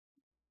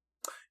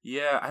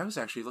 Yeah, I was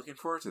actually looking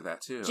forward to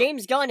that, too.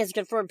 James Gunn has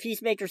confirmed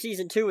Peacemaker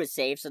Season 2 is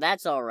safe, so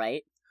that's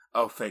alright.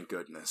 Oh, thank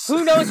goodness.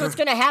 Who knows what's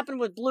gonna happen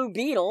with Blue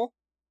Beetle?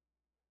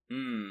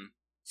 Hmm.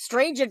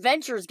 Strange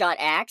Adventures got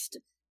axed.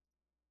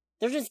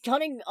 They're just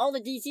cutting all the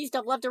DC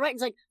stuff left and right.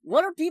 It's like,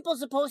 what are people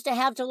supposed to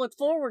have to look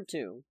forward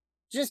to?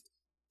 Just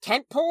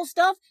tentpole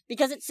stuff?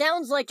 Because it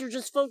sounds like you're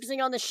just focusing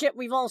on the shit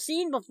we've all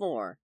seen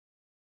before.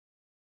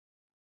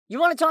 You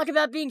want to talk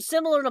about being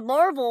similar to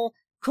Marvel?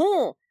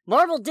 Cool.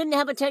 Marvel didn't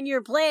have a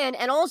 10-year plan,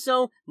 and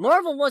also,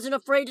 Marvel wasn't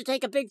afraid to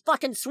take a big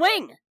fucking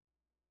swing.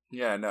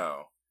 Yeah,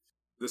 no.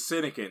 The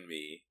cynic in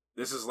me,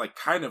 this is like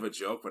kind of a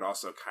joke, but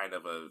also kind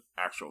of a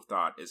actual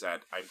thought, is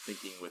that I'm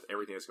thinking with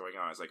everything that's going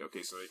on, it's like,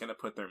 okay, so they're going to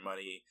put their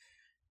money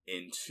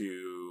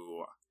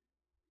into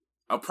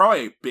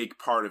probably a big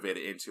part of it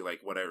into like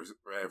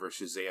whatever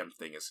Shazam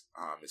thing is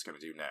going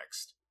to do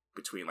next,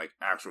 between like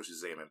actual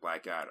Shazam and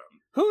Black Adam.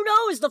 Who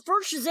knows? The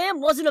first Shazam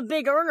wasn't a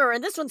big earner,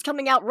 and this one's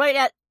coming out right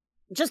at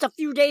just a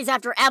few days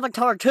after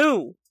Avatar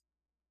 2.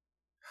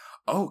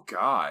 Oh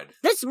God.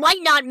 This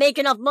might not make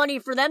enough money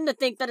for them to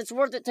think that it's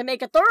worth it to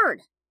make a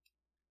third.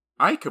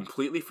 I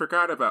completely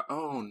forgot about.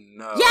 Oh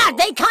no. Yeah,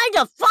 they kind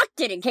of fucked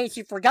it, in case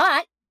you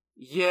forgot.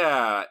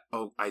 Yeah.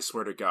 Oh, I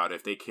swear to God,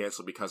 if they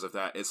cancel because of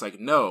that, it's like,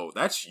 no,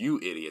 that's you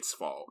idiots'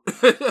 fault.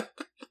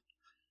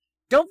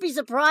 Don't be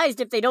surprised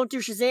if they don't do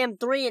Shazam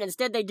 3 and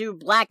instead they do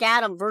Black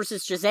Adam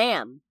versus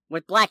Shazam,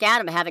 with Black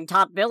Adam having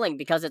top billing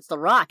because it's The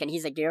Rock and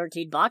he's a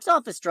guaranteed box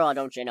office draw,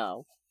 don't you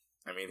know?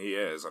 I mean, he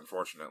is,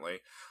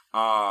 unfortunately.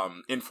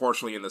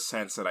 Unfortunately in the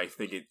sense that I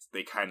think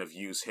they kind of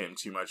use him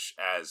too much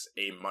as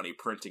a money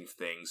printing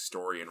thing,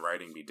 story and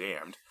writing be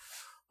damned.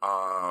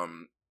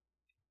 God,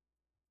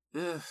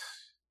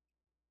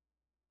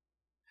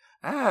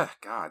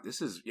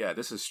 this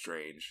is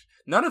strange.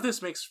 None of this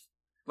makes,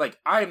 like,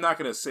 I'm not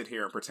gonna sit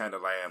here and pretend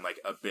that I am, like,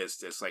 a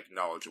business, like,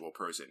 knowledgeable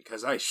person,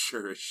 because I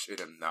sure as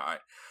shit am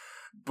not.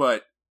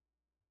 But,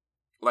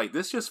 like,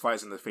 this just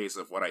flies in the face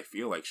of what I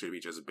feel like should be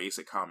just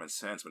basic common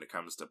sense when it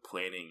comes to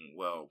planning,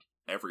 well,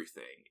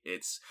 everything.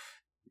 It's,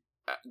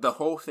 the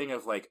whole thing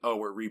of, like, oh,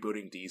 we're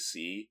rebooting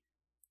DC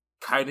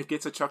kind of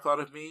gets a chuckle out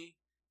of me,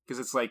 because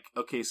it's like,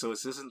 okay, so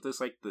isn't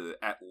this, like,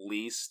 at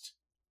least,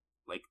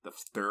 like, the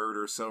third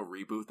or so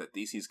reboot that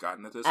DC's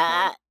gotten at this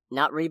point?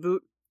 Not reboot,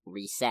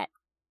 reset.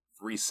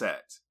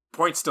 Reset.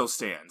 Point still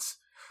stands.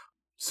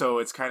 So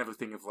it's kind of a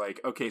thing of like,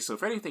 okay, so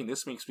if anything,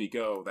 this makes me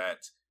go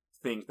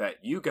think that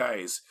you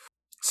guys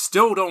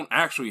still don't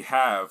actually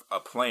have a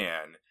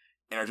plan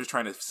and are just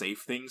trying to save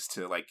things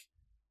to, like,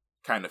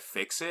 kind of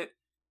fix it.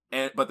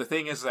 But the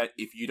thing is that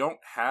if you don't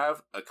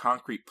have a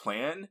concrete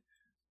plan,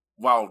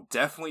 while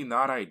definitely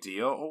not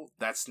ideal,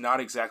 that's not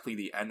exactly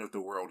the end of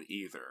the world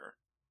either.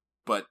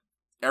 But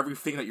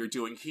everything that you're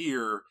doing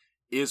here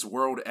is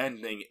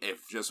world-ending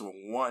if just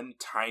one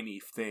tiny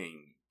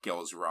thing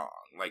goes wrong.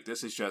 Like,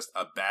 this is just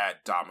a bad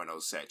domino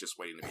set just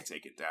waiting to be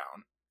taken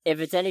down. If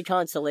it's any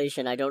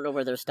consolation, I don't know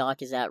where their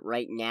stock is at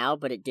right now,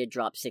 but it did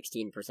drop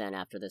 16%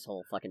 after this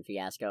whole fucking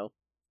fiasco.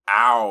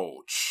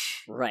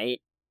 Ouch.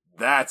 Right?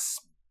 That's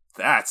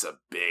a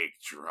big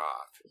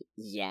drop.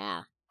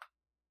 Yeah.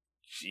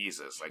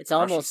 Jesus. Like, it's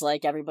almost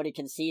like everybody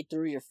can see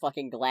through your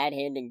fucking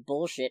glad-handing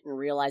bullshit and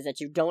realize that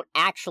you don't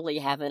actually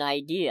have an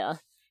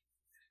idea.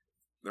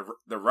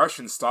 The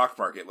Russian stock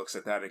market looks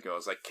at that and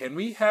goes, like, can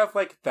we have,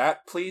 like,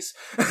 that, please?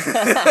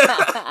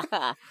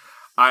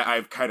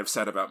 I'm kind of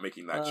sad about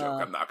making that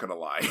joke, I'm not gonna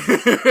lie.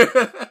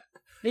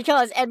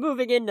 Because, and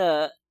moving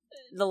into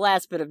the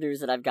last bit of news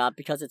that I've got,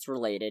 because it's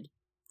related.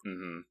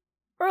 Mm-hmm.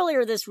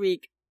 Earlier this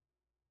week,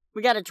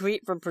 we got a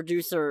tweet from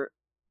producer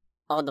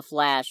on The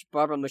Flash,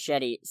 Barbara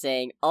Muschetti,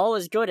 saying, all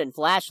is good in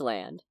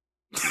Flashland.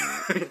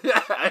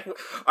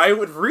 I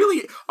would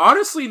really,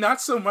 honestly, not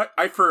so much.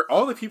 For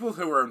all the people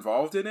who were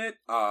involved in it,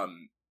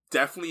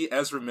 definitely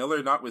Ezra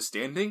Miller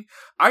notwithstanding,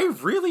 I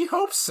really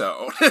hope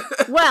so.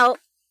 Well,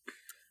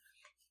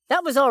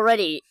 that was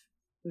already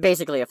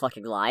basically a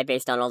fucking lie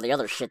based on all the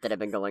other shit that had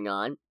been going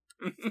on.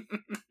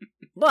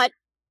 But,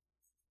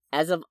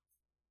 as of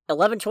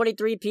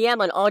 11:23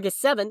 p.m. on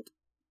August 7th,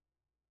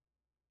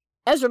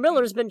 Ezra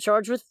Miller's been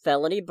charged with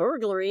felony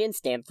burglary in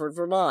Stamford,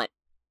 Vermont.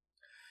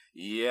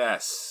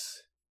 Yes.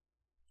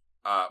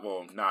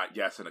 Well, not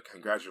yes in a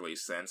congratulatory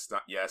sense,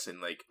 not yes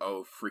in, like,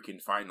 oh,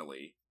 freaking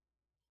finally.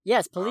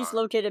 Yes, police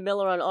located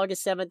Miller on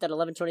August 7th at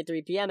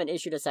 11:23 p.m. and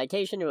issued a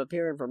citation to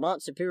appear in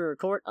Vermont Superior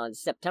Court on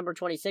September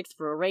 26th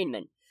for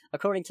arraignment.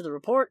 According to the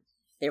report,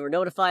 they were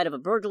notified of a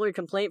burglary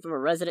complaint from a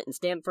resident in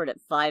Stamford at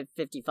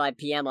 5:55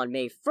 p.m. on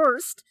May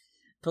 1st.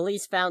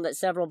 Police found that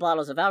several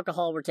bottles of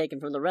alcohol were taken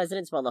from the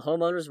residence while the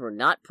homeowners were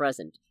not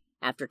present.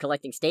 After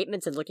collecting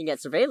statements and looking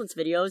at surveillance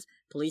videos,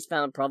 police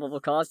found probable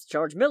cause to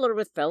charge Miller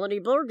with felony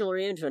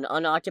burglary into an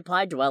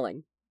unoccupied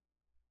dwelling.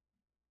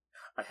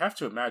 I have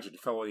to imagine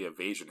felony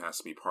evasion has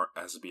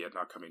to be an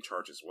upcoming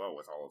charge as well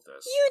with all of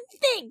this. You'd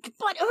think,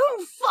 but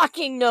who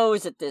fucking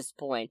knows at this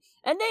point?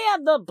 And they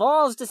have the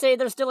balls to say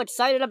they're still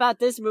excited about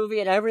this movie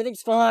and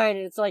everything's fine,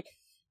 and it's like,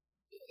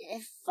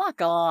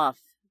 fuck off.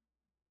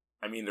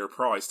 I mean, they're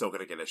probably still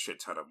gonna get a shit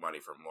ton of money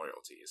from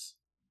royalties.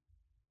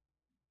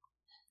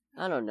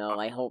 I don't know,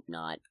 I hope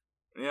not.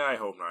 Yeah, I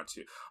hope not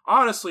too.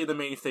 Honestly, the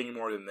main thing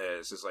more than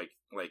this is like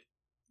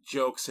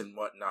jokes and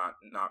whatnot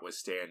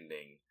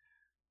notwithstanding.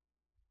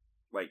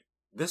 Like,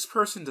 this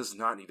person does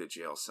not need a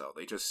jail cell.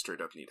 They just straight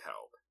up need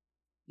help.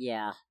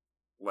 Yeah.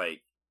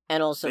 Like,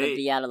 and also to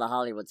be out of the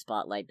Hollywood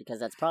spotlight,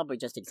 because that's probably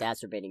just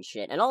exacerbating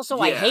shit. And also,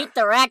 I hate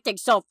their acting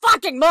so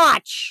fucking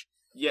much!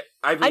 Yeah,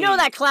 I mean... I know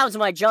that clouds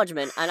my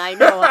judgment, and I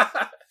know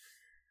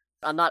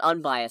I'm not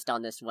unbiased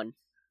on this one,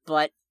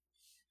 but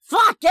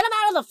fuck! Get him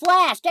out of the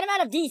Flash! Get him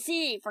out of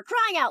DC! For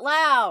crying out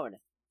loud!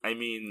 I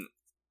mean,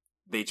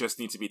 they just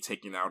need to be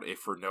taken out if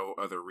for no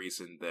other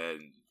reason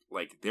than...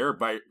 Like, they're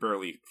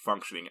barely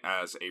functioning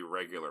as a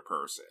regular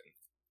person.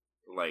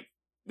 Like,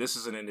 this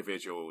is an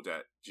individual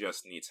that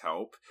just needs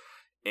help.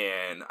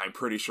 And I'm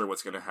pretty sure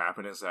what's going to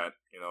happen is that,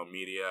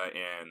 media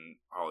and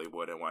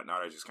Hollywood and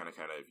whatnot are just going to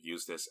kind of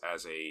use this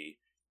as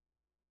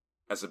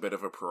a bit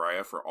of a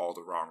pariah for all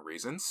the wrong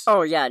reasons.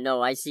 Oh, yeah, no,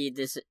 I see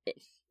this.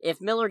 If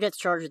Miller gets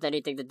charged with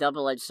anything, the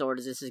double-edged sword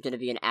is this is going to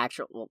be an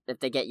actual... Well, if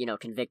they get,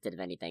 convicted of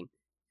anything.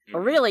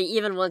 But really,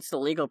 even once the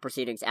legal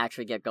proceedings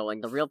actually get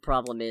going, the real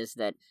problem is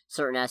that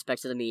certain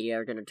aspects of the media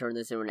are going to turn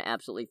this into an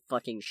absolutely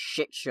fucking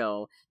shit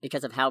show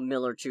because of how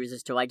Miller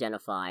chooses to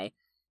identify.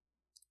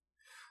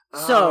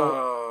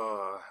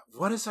 So...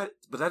 what is that?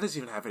 But that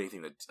doesn't even have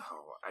anything to...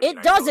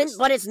 It doesn't,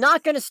 but it's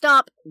not going to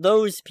stop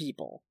those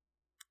people.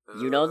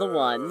 You know the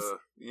ones.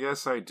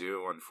 Yes, I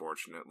do,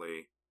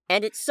 unfortunately.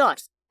 And it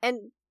sucks.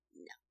 And...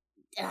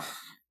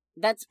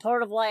 that's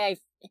part of why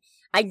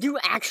I do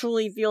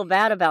actually feel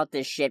bad about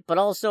this shit, but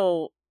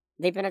also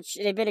they've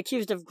been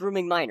accused of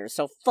grooming minors,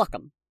 so fuck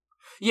them.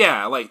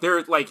 Yeah, like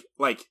they're like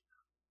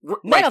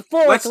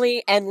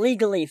metaphorically and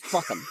legally,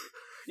 fuck them.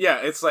 Yeah,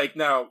 it's like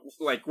now,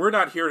 like we're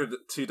not here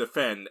to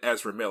defend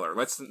Ezra Miller.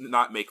 Let's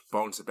not make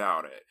bones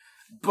about it.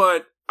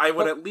 But I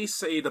would at least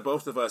say the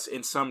both of us,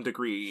 in some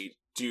degree,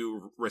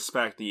 do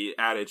respect the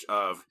adage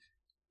of,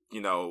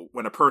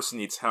 when a person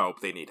needs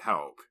help, they need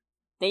help.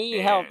 They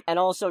need help, and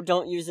also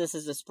don't use this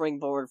as a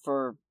springboard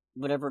for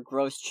whatever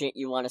gross shit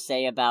you want to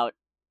say about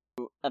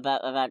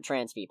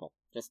trans people.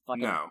 Just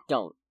fucking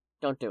don't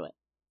do it.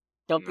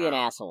 Don't be an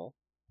asshole.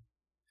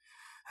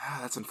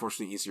 That's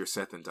unfortunately easier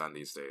said than done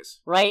these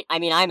days. Right? I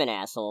mean, I'm an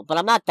asshole, but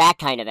I'm not that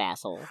kind of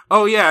asshole.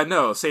 Oh yeah,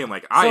 no, saying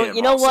like I am.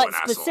 You know also what? An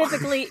asshole.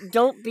 Specifically,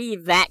 don't be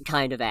that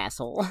kind of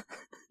asshole.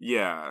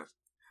 Yeah,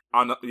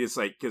 it's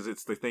like because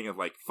it's the thing of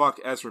like fuck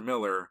Ezra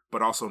Miller,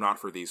 but also not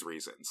for these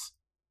reasons.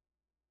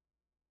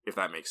 If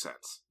that makes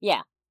sense.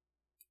 Yeah.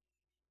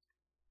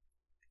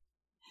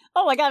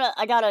 Oh, I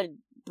got a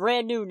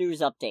brand new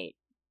news update.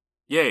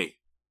 Yay.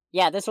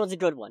 Yeah, this one's a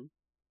good one.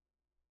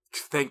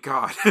 Thank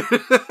God.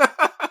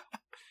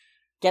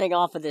 Getting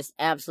off of this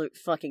absolute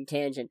fucking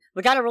tangent.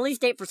 We got a release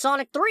date for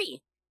Sonic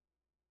 3!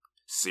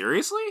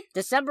 Seriously?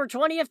 December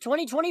 20th,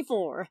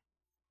 2024.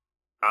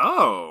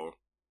 Oh.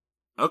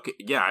 Okay,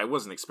 yeah, I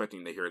wasn't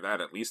expecting to hear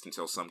that at least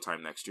until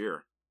sometime next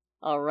year.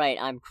 Alright,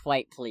 I'm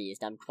quite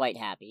pleased. I'm quite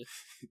happy.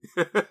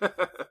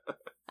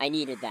 I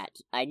needed that.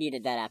 I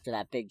needed that after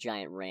that big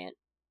giant rant.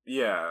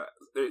 Yeah,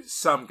 there's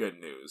some good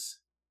news.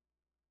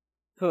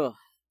 Whew,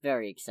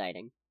 very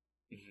exciting.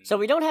 Mm-hmm. So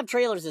we don't have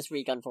trailers this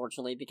week,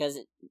 unfortunately, because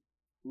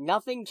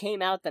nothing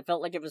came out that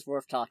felt like it was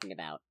worth talking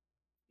about.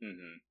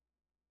 Mm-hmm.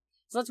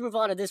 So let's move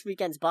on to this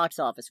weekend's box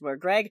office, where,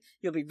 Greg,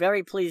 you'll be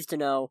very pleased to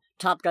know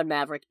Top Gun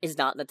Maverick is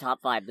not in the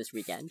top 5 this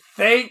weekend.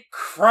 Thank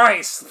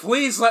Christ!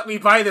 Please let me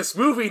buy this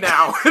movie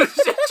now!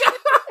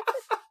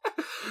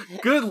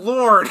 Good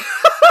Lord!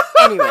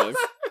 Anyways.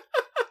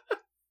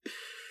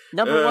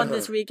 Number 1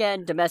 this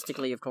weekend,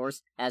 domestically, of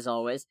course, as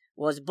always,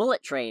 was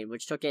Bullet Train,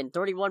 which took in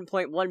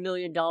 $31.1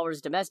 million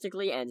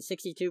domestically and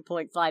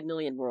 $62.5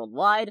 million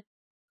worldwide.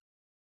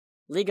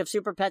 League of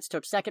Super Pets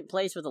took second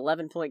place with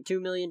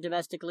 $11.2 million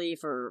domestically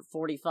for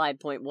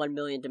 $45.1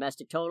 million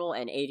domestic total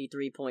and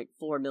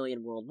 $83.4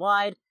 million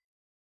worldwide.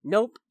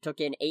 Nope took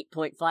in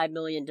 $8.5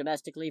 million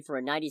domestically for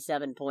a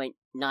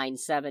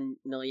 $97.97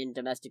 million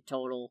domestic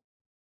total,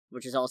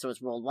 which is also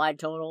its worldwide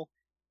total.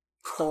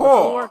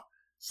 Thor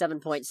 4,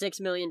 $7.6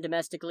 million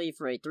domestically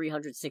for a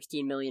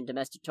 $316 million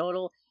domestic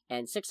total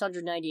and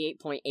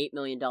 $698.8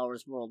 million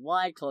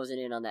worldwide, closing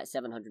in on that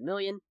 $700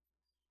 million.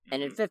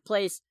 And in fifth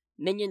place,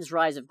 Minions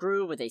Rise of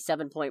Gru with a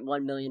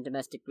 $7.1 million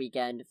domestic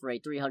weekend for a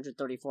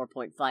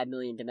 $334.5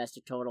 million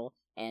domestic total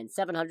and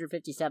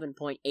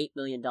 $757.8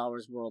 million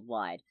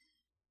worldwide.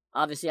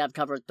 Obviously, I've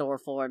covered Thor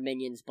 4 and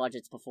Minions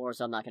budgets before,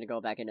 so I'm not going to go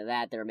back into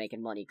that. They're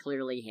making money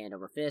clearly, hand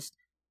over fist.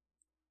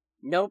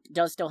 Nope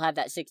does still have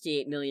that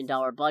 $68 million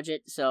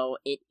budget, so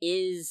it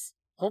is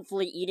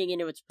hopefully eating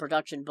into its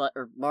production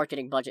or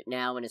marketing budget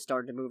now and has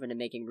started to move into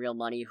making real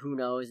money. Who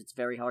knows? It's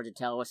very hard to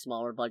tell with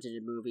smaller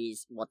budgeted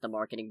movies what the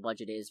marketing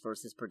budget is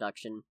versus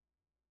production.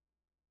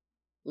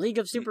 League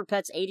of Super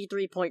Pets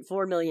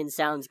 83.4 million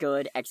sounds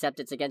good, except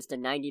it's against a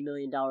 $90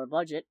 million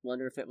budget.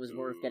 Wonder if it was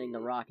worth getting The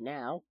Rock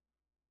now.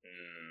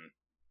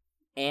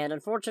 And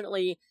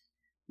unfortunately,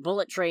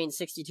 Bullet Train's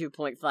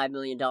 $62.5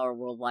 million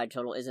worldwide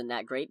total isn't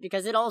that great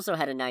because it also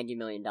had a $90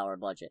 million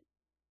budget.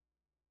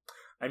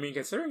 I mean,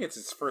 considering it's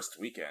its first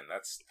weekend,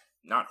 that's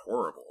not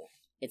horrible.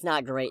 It's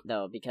not great,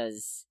 though,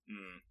 because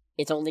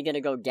it's only going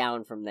to go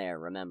down from there,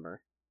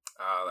 remember?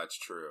 Oh, that's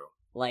true.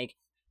 Like,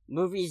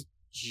 movies...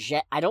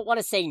 I don't want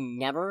to say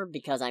never,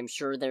 because I'm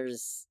sure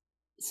there's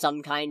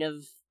some kind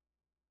of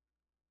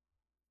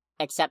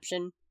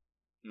exception.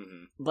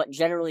 But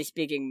generally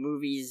speaking,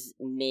 movies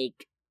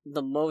make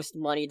the most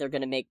money they're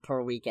going to make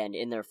per weekend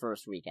in their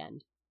first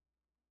weekend.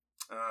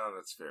 Oh,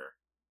 that's fair.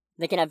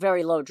 They can have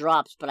very low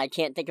drops, but I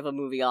can't think of a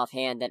movie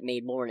offhand that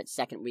made more in its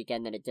second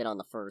weekend than it did on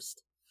the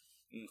first.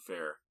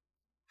 Fair.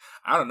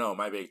 I don't know,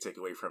 my big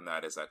takeaway from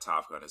that is that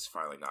Top Gun is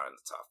finally not in the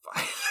top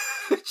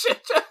 5.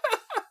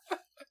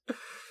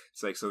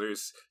 It's like,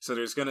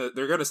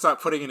 they're gonna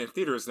stop putting it in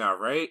theaters now,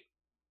 right?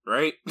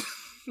 Right?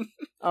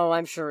 Oh,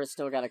 I'm sure it's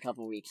still got a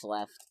couple weeks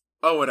left.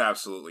 Oh, it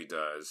absolutely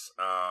does.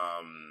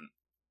 I'm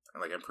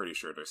pretty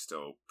sure there's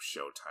still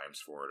show times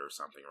for it or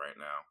something right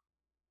now.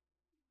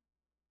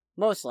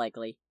 Most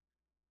likely.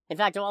 In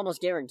fact, I'll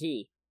almost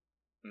guarantee.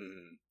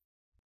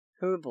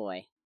 Oh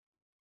boy.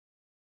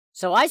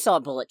 So I saw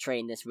Bullet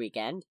Train this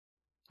weekend.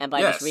 And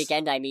by this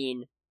weekend, I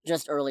mean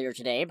just earlier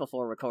today,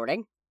 before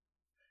recording.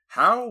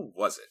 How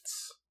was it?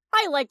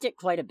 I liked it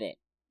quite a bit.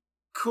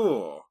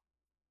 Cool.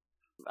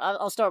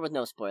 I'll start with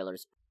no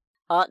spoilers.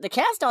 The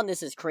cast on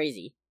this is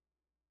crazy.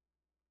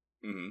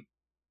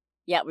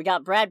 Yeah, we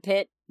got Brad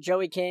Pitt,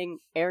 Joey King,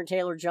 Aaron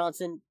Taylor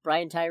Johnson,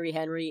 Brian Tyree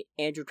Henry,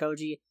 Andrew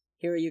Koji,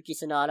 Hiroyuki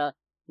Sanada,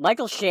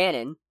 Michael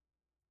Shannon,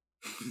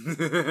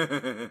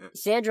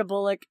 Sandra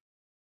Bullock,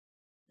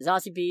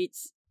 Zazie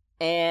Beetz,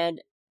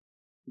 and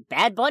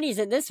Bad Bunny's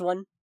in this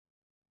one.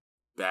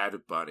 Bad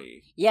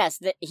Bunny. Yes,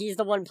 he's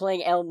the one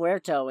playing El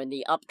Muerto in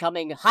the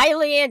upcoming,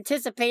 highly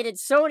anticipated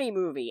Sony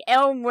movie,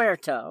 El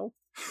Muerto.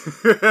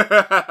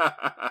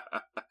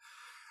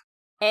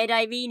 And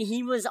I mean,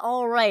 he was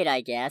alright,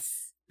 I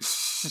guess.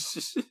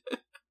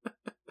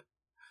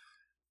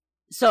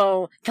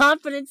 So,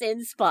 confidence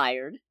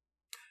inspired.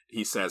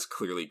 He says,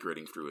 clearly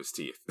gritting through his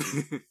teeth.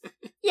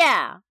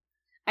 Yeah.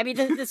 I mean,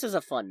 this was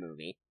a fun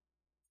movie.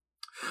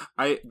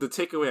 The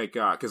takeaway I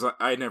got, because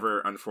I never,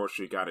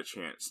 unfortunately, got a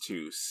chance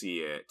to see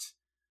it.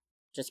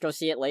 Just go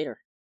see it later.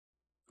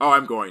 Oh,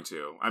 I'm going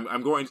to.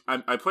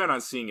 I plan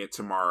on seeing it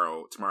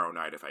tomorrow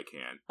night if I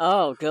can.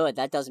 Oh, good.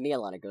 That does me a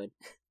lot of good.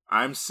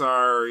 I'm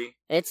sorry.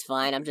 It's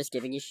fine. I'm just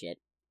giving you shit.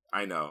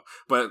 I know.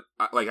 But,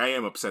 I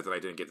am upset that I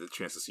didn't get the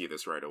chance to see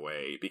this right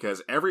away,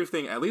 because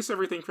everything, at least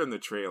everything from the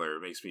trailer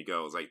makes me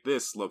go,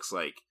 this looks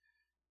like,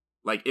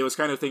 it was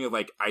kind of thinking,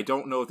 I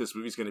don't know if this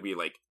movie's going to be,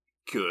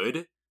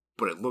 good,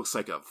 but it looks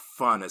like a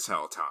fun as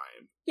hell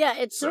time. Yeah,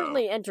 it's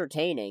certainly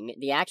entertaining.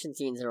 The action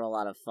scenes are a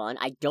lot of fun.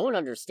 I don't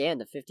understand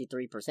the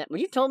 53%.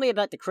 When you told me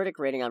about the critic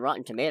rating on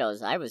Rotten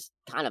Tomatoes, I was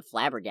kind of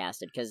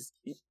flabbergasted, because,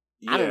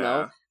 I don't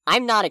know,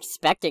 I'm not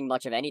expecting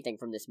much of anything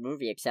from this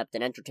movie except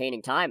an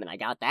entertaining time, and I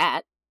got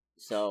that.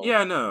 So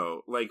yeah,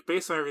 no,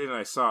 based on everything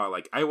I saw,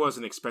 I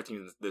wasn't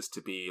expecting this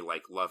to be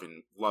love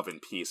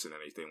and peace and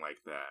anything like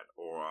that.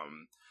 Or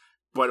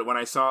but when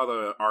I saw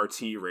the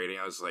RT rating,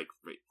 I was like,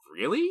 wait,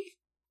 really?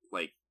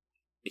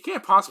 It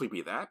can't possibly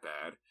be that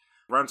bad.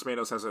 Rotten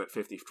Tomatoes has it at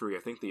 53. I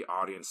think the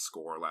audience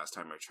score last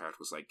time I checked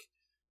was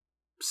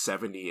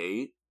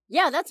 78.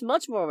 Yeah, that's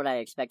much more what I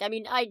expect. I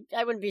mean, I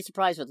wouldn't be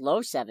surprised with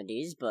low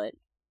 70s, but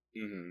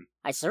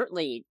I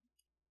certainly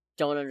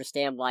don't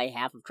understand why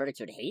half of critics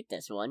would hate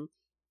this one.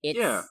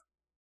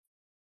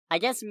 I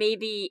guess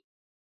maybe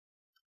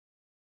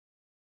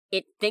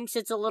it thinks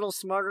it's a little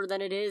smarter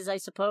than it is, I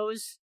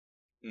suppose.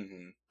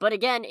 But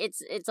again,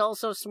 it's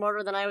also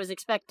smarter than I was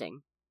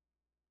expecting.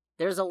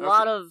 There's a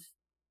lot of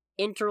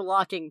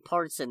interlocking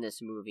parts in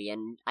this movie,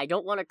 and I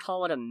don't want to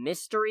call it a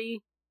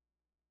mystery,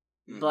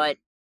 but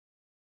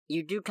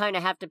you do kind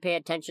of have to pay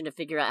attention to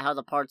figure out how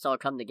the parts all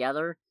come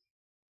together.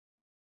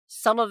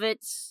 Some of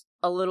it's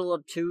a little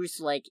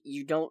obtuse,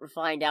 you don't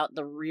find out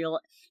the real...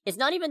 It's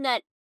not even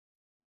that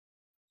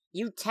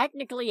you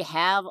technically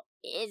have...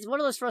 It's one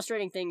of those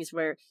frustrating things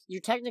where you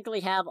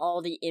technically have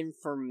all the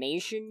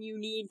information you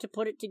need to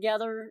put it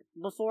together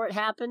before it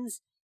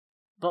happens,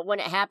 but when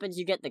it happens,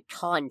 you get the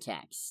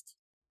context,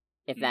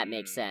 if that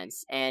makes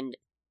sense. And,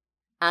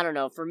 I don't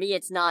know, for me,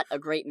 it's not a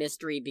great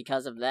mystery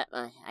because of that.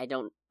 I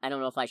don't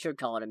know if I should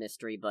call it a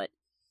mystery, but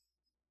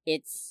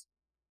it's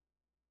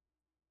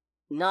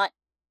not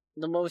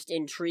the most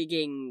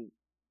intriguing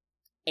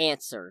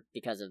answer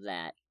because of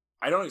that.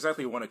 I don't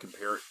exactly want to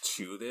compare it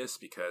to this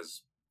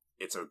because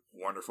it's a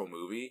wonderful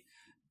movie,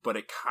 but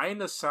it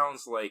kind of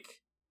sounds like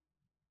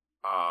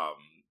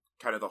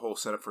kind of the whole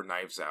setup for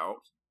Knives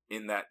Out,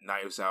 in that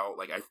Knives Out,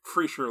 like, I'm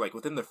pretty sure, like,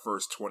 within the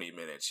first 20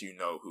 minutes, you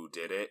know who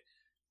did it,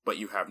 but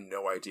you have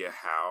no idea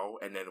how,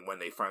 and then when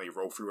they finally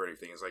roll through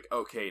everything, it's like,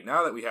 okay,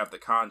 now that we have the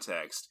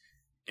context,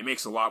 it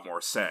makes a lot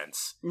more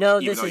sense. No,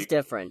 this is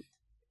different.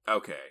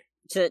 Okay.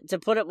 To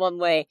put it one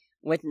way,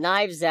 with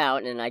Knives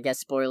Out, and I guess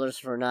spoilers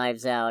for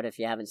Knives Out if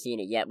you haven't seen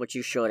it yet, which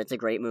you should, it's a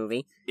great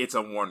movie. It's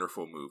a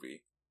wonderful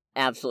movie.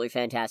 Absolutely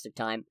fantastic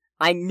time.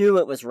 I knew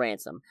it was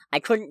Ransom. I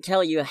couldn't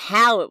tell you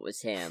how it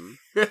was him,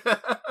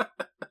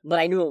 but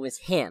I knew it was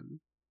him.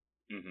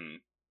 Mm-hmm.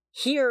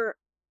 Here,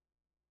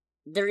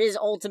 there is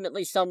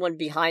ultimately someone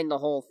behind the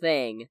whole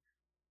thing,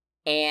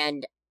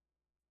 and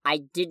I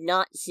did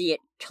not see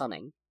it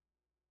coming.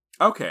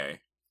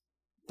 Okay.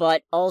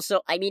 But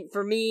also, I mean,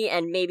 for me,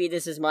 and maybe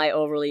this is my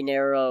overly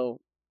narrow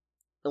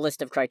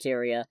list of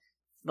criteria,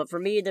 but for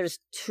me, there's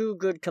two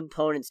good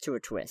components to a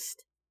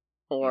twist.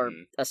 Or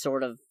a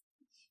sort of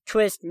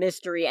twist,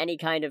 mystery, any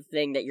kind of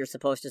thing that you're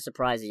supposed to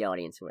surprise the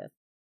audience with.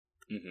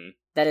 Mm-hmm.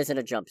 That isn't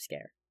a jump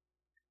scare.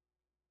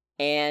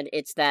 And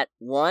it's that,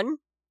 one,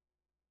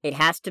 it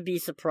has to be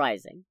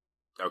surprising.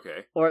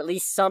 Okay. Or at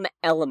least some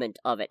element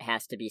of it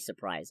has to be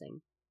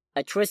surprising.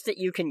 A twist that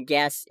you can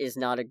guess is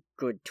not a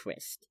good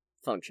twist,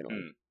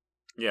 functionally.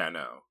 Yeah,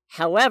 no.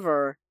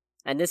 However,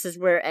 and this is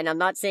where, and I'm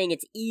not saying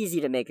it's easy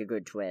to make a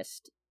good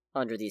twist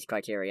under these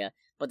criteria,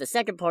 but the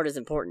second part is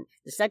important.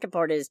 The second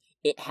part is,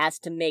 it has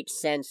to make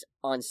sense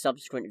on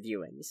subsequent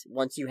viewings,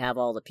 once you have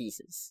all the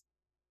pieces.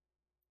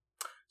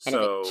 And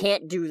if it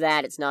can't do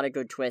that, it's not a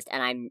good twist,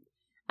 and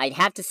I'd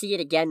have to see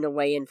it again to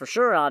weigh in for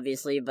sure,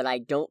 obviously, but I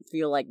don't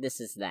feel like this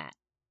is that.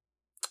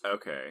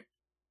 Okay.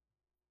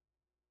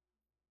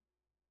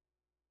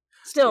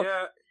 Still,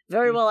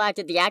 very well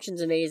acted, the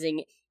action's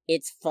amazing,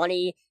 it's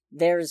funny,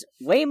 there's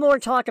way more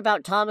talk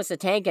about Thomas the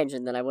Tank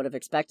Engine than I would have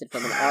expected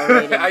from an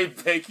R-rated... I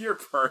beg your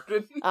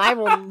pardon? I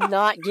will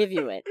not give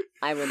you it.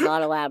 I will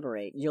not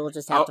elaborate. You'll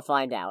just have to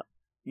find out.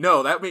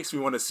 No, that makes me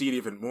want to see it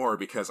even more,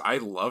 because I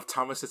love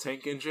Thomas the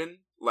Tank Engine.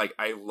 Like,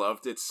 I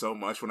loved it so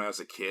much when I was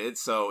a kid,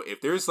 so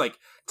if there's, like,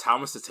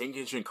 Thomas the Tank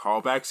Engine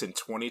callbacks in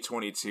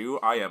 2022,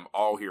 I am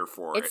all here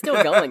for it. It's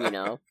still going, you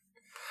know.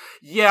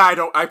 Yeah,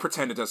 I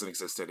pretend it doesn't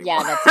exist anymore.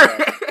 Yeah, that's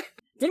it.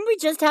 Didn't we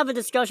just have a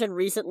discussion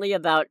recently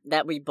about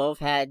that we both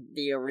had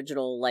the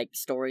original, like,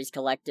 stories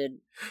collected?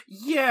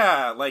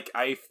 Yeah, like,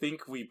 I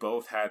think we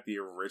both had the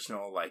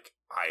original, like,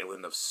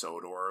 Island of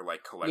Sodor,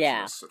 like,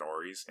 collection of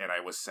stories, and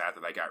I was sad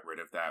that I got rid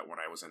of that when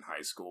I was in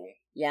high school.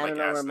 Yeah, I don't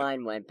know where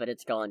mine went, but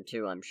it's gone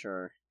too, I'm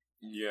sure.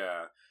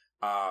 Yeah.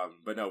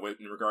 But no,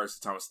 in regards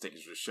to Thomas the Tank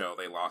Engine's show,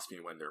 they lost me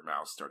when their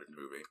mouths started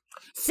moving.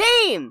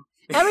 Same!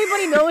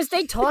 Everybody knows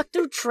they talk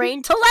through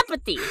trained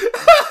telepathy!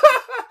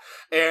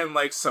 And,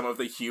 like, some of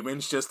the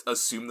humans just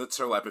assume the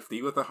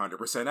telepathy with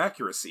 100%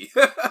 accuracy.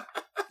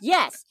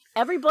 Yes,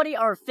 everybody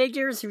are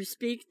figures who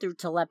speak through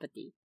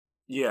telepathy.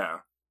 Yeah.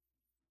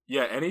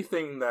 Yeah,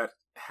 anything that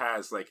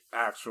has, like,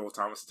 actual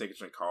Thomas the Tank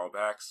Engine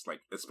callbacks,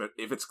 like,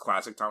 if it's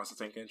classic Thomas the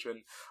Tank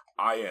Engine,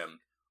 I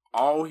am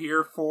all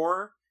here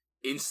for.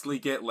 Instantly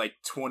get, like,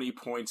 20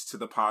 points to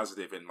the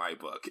positive in my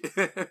book.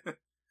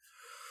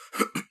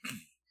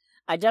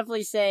 I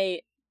definitely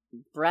say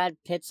Brad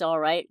Pitt's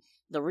alright.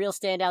 The real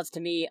standouts to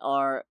me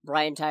are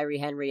Brian Tyree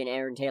Henry and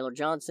Aaron Taylor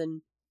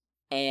Johnson,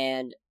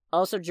 and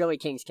also Joey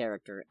King's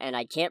character. And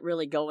I can't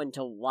really go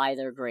into why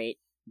they're great,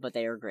 but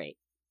they are great.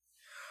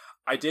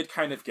 I did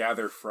kind of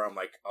gather from,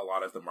 like, a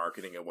lot of the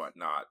marketing and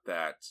whatnot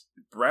that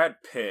Brad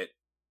Pitt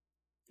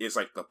is,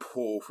 like, the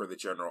pull for the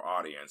general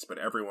audience, but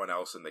everyone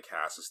else in the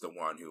cast is the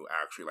one who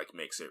actually, like,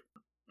 makes it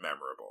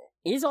memorable.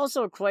 He's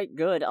also quite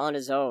good on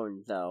his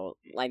own, though.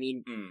 I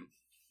mean,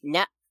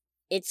 now,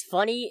 it's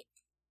funny,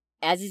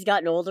 as he's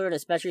gotten older, and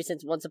especially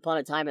since Once Upon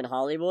a Time in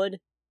Hollywood,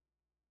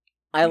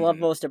 I love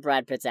most of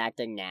Brad Pitt's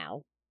acting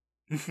now.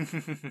 Because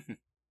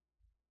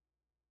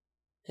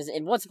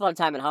in Once Upon a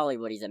Time in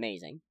Hollywood, he's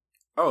amazing.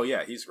 Oh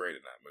yeah, he's great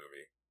in that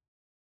movie.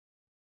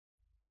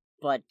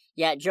 But,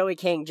 yeah, Joey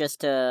King,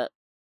 just to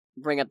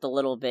bring up the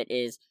little bit,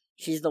 is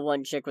she's the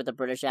one chick with a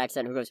British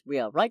accent who goes, "We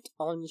are right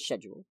on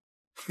schedule."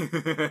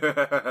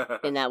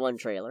 In that one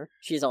trailer.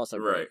 She's also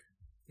great. Right.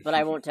 But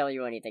I won't tell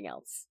you anything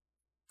else.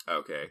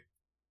 Okay.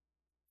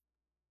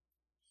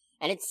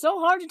 And it's so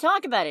hard to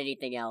talk about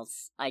anything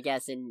else, I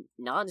guess, in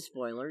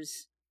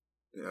non-spoilers.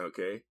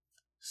 Okay.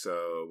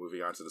 So,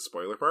 moving on to the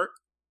spoiler part?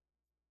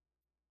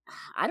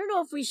 I don't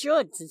know if we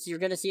should, since you're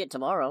gonna see it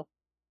tomorrow.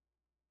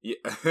 Yeah,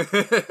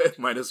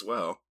 might as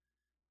well.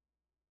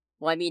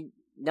 Well, I mean,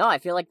 no, I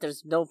feel like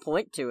there's no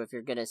point to if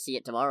you're gonna see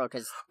it tomorrow,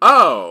 because...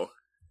 Oh!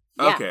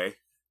 Yeah. Okay.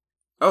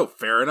 Oh,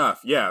 fair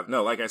enough. Yeah,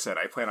 no, like I said,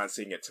 I plan on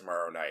seeing it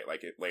tomorrow night,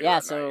 like it later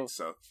at night,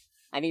 so...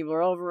 I mean,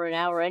 we're over an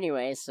hour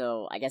anyway,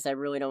 so I guess I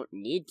really don't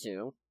need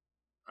to.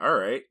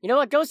 Alright. You know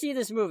what? Go see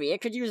this movie.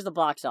 It could use the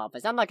box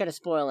office. I'm not gonna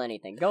spoil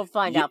anything. Go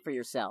find out for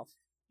yourself.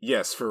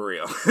 Yes, for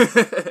real.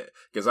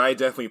 Because I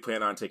definitely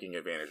plan on taking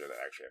advantage of that,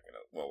 actually.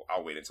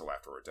 I'll wait until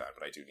after we're done,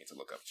 but I do need to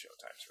look up show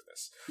times for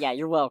this. Yeah,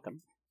 you're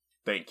welcome.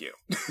 Thank you.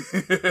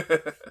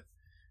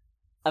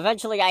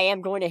 Eventually, I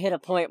am going to hit a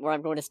point where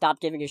I'm going to stop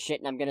giving a shit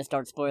and I'm going to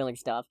start spoiling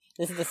stuff.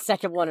 This is the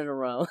second one in a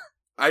row.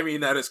 I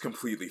mean, that is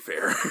completely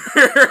fair.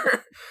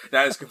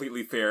 That is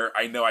completely fair.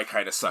 I know I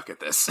kind of suck at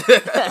this.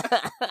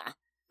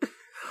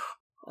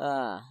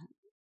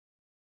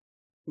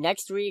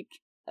 Next week,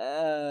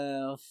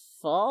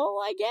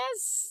 fall, I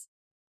guess?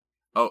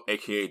 Oh,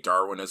 aka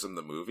Darwinism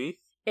the movie?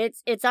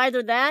 It's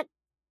either that,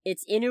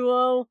 it's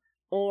Inuo,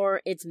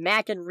 or it's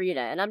Mac and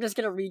Rita, and I'm just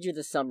gonna read you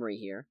the summary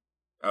here.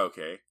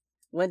 Okay.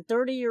 When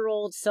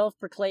 30-year-old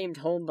self-proclaimed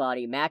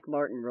homebody Mac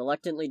Martin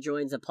reluctantly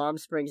joins a Palm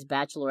Springs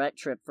bachelorette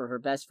trip for her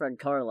best friend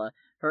Carla,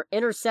 her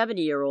inner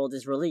 70-year-old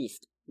is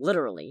released.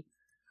 Literally.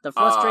 The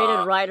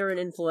frustrated writer and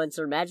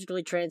influencer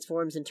magically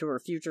transforms into her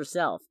future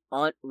self,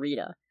 Aunt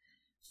Rita.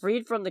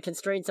 Freed from the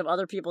constraints of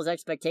other people's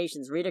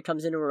expectations, Rita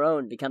comes into her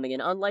own, becoming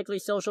an unlikely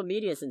social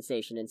media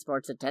sensation and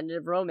sparks a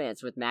tentative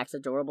romance with Mac's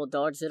adorable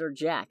dog sitter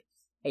Jack.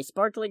 A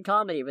sparkling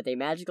comedy with a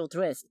magical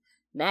twist,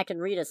 Mac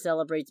and Rita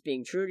celebrates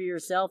being true to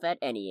yourself at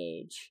any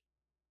age.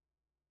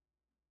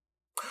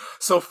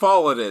 So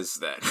fall it is,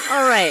 then.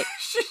 Alright,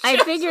 I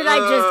figured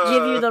I'd just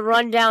give you the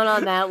rundown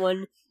on that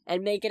one,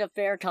 and make it a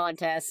fair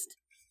contest.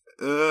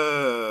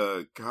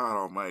 God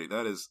almighty,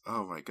 that is...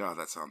 Oh my god,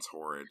 that sounds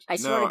horrid. I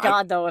swear to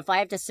God, though, if I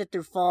have to sit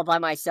through Fall by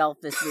myself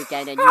this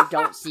weekend and you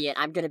don't see it,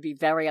 I'm gonna be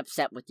very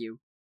upset with you.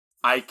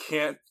 I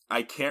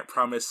can't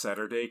promise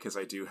Saturday, because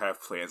I do have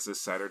plans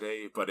this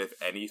Saturday, but if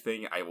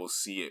anything, I will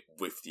see it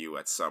with you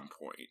at some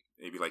point.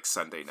 Maybe like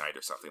Sunday night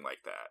or something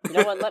like that. You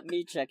know what, let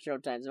me check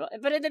showtimes.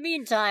 But in the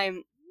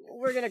meantime,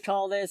 we're gonna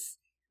call this.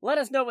 Let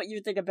us know what you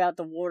think about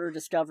the Warner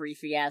Discovery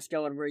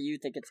fiasco and where you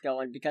think it's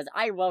going, because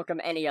I welcome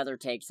any other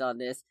takes on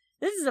this.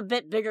 This is a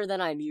bit bigger than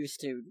I'm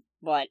used to,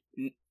 but...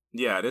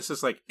 Yeah, this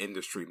is like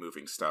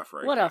industry-moving stuff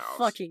right now. What a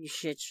fucking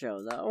shit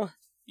show, though.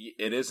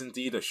 It is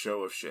indeed a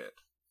show of shit.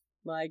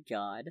 My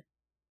god.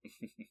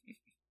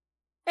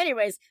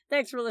 Anyways,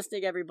 thanks for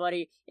listening,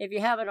 everybody. If you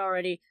haven't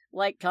already,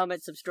 like,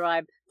 comment,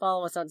 subscribe,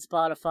 follow us on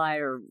Spotify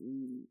or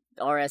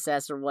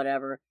RSS or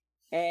whatever,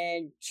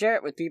 and share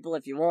it with people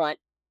if you want.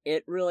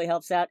 It really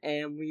helps out,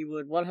 and we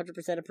would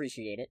 100%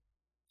 appreciate it.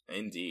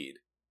 Indeed.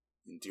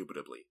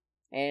 Indubitably.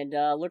 And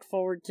look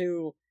forward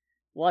to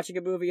watching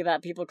a movie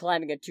about people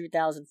climbing a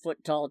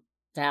 2,000-foot tall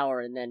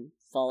tower and then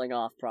falling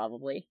off,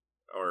 probably.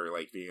 Or,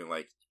 like, being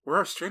like,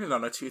 we're stranded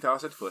on a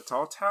 2,000-foot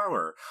tall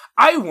tower.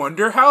 I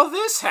wonder how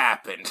this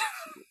happened.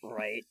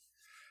 Right.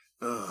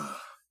 Ugh.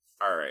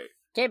 Alright.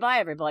 Okay, bye,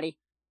 everybody.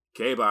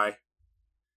 Okay, bye.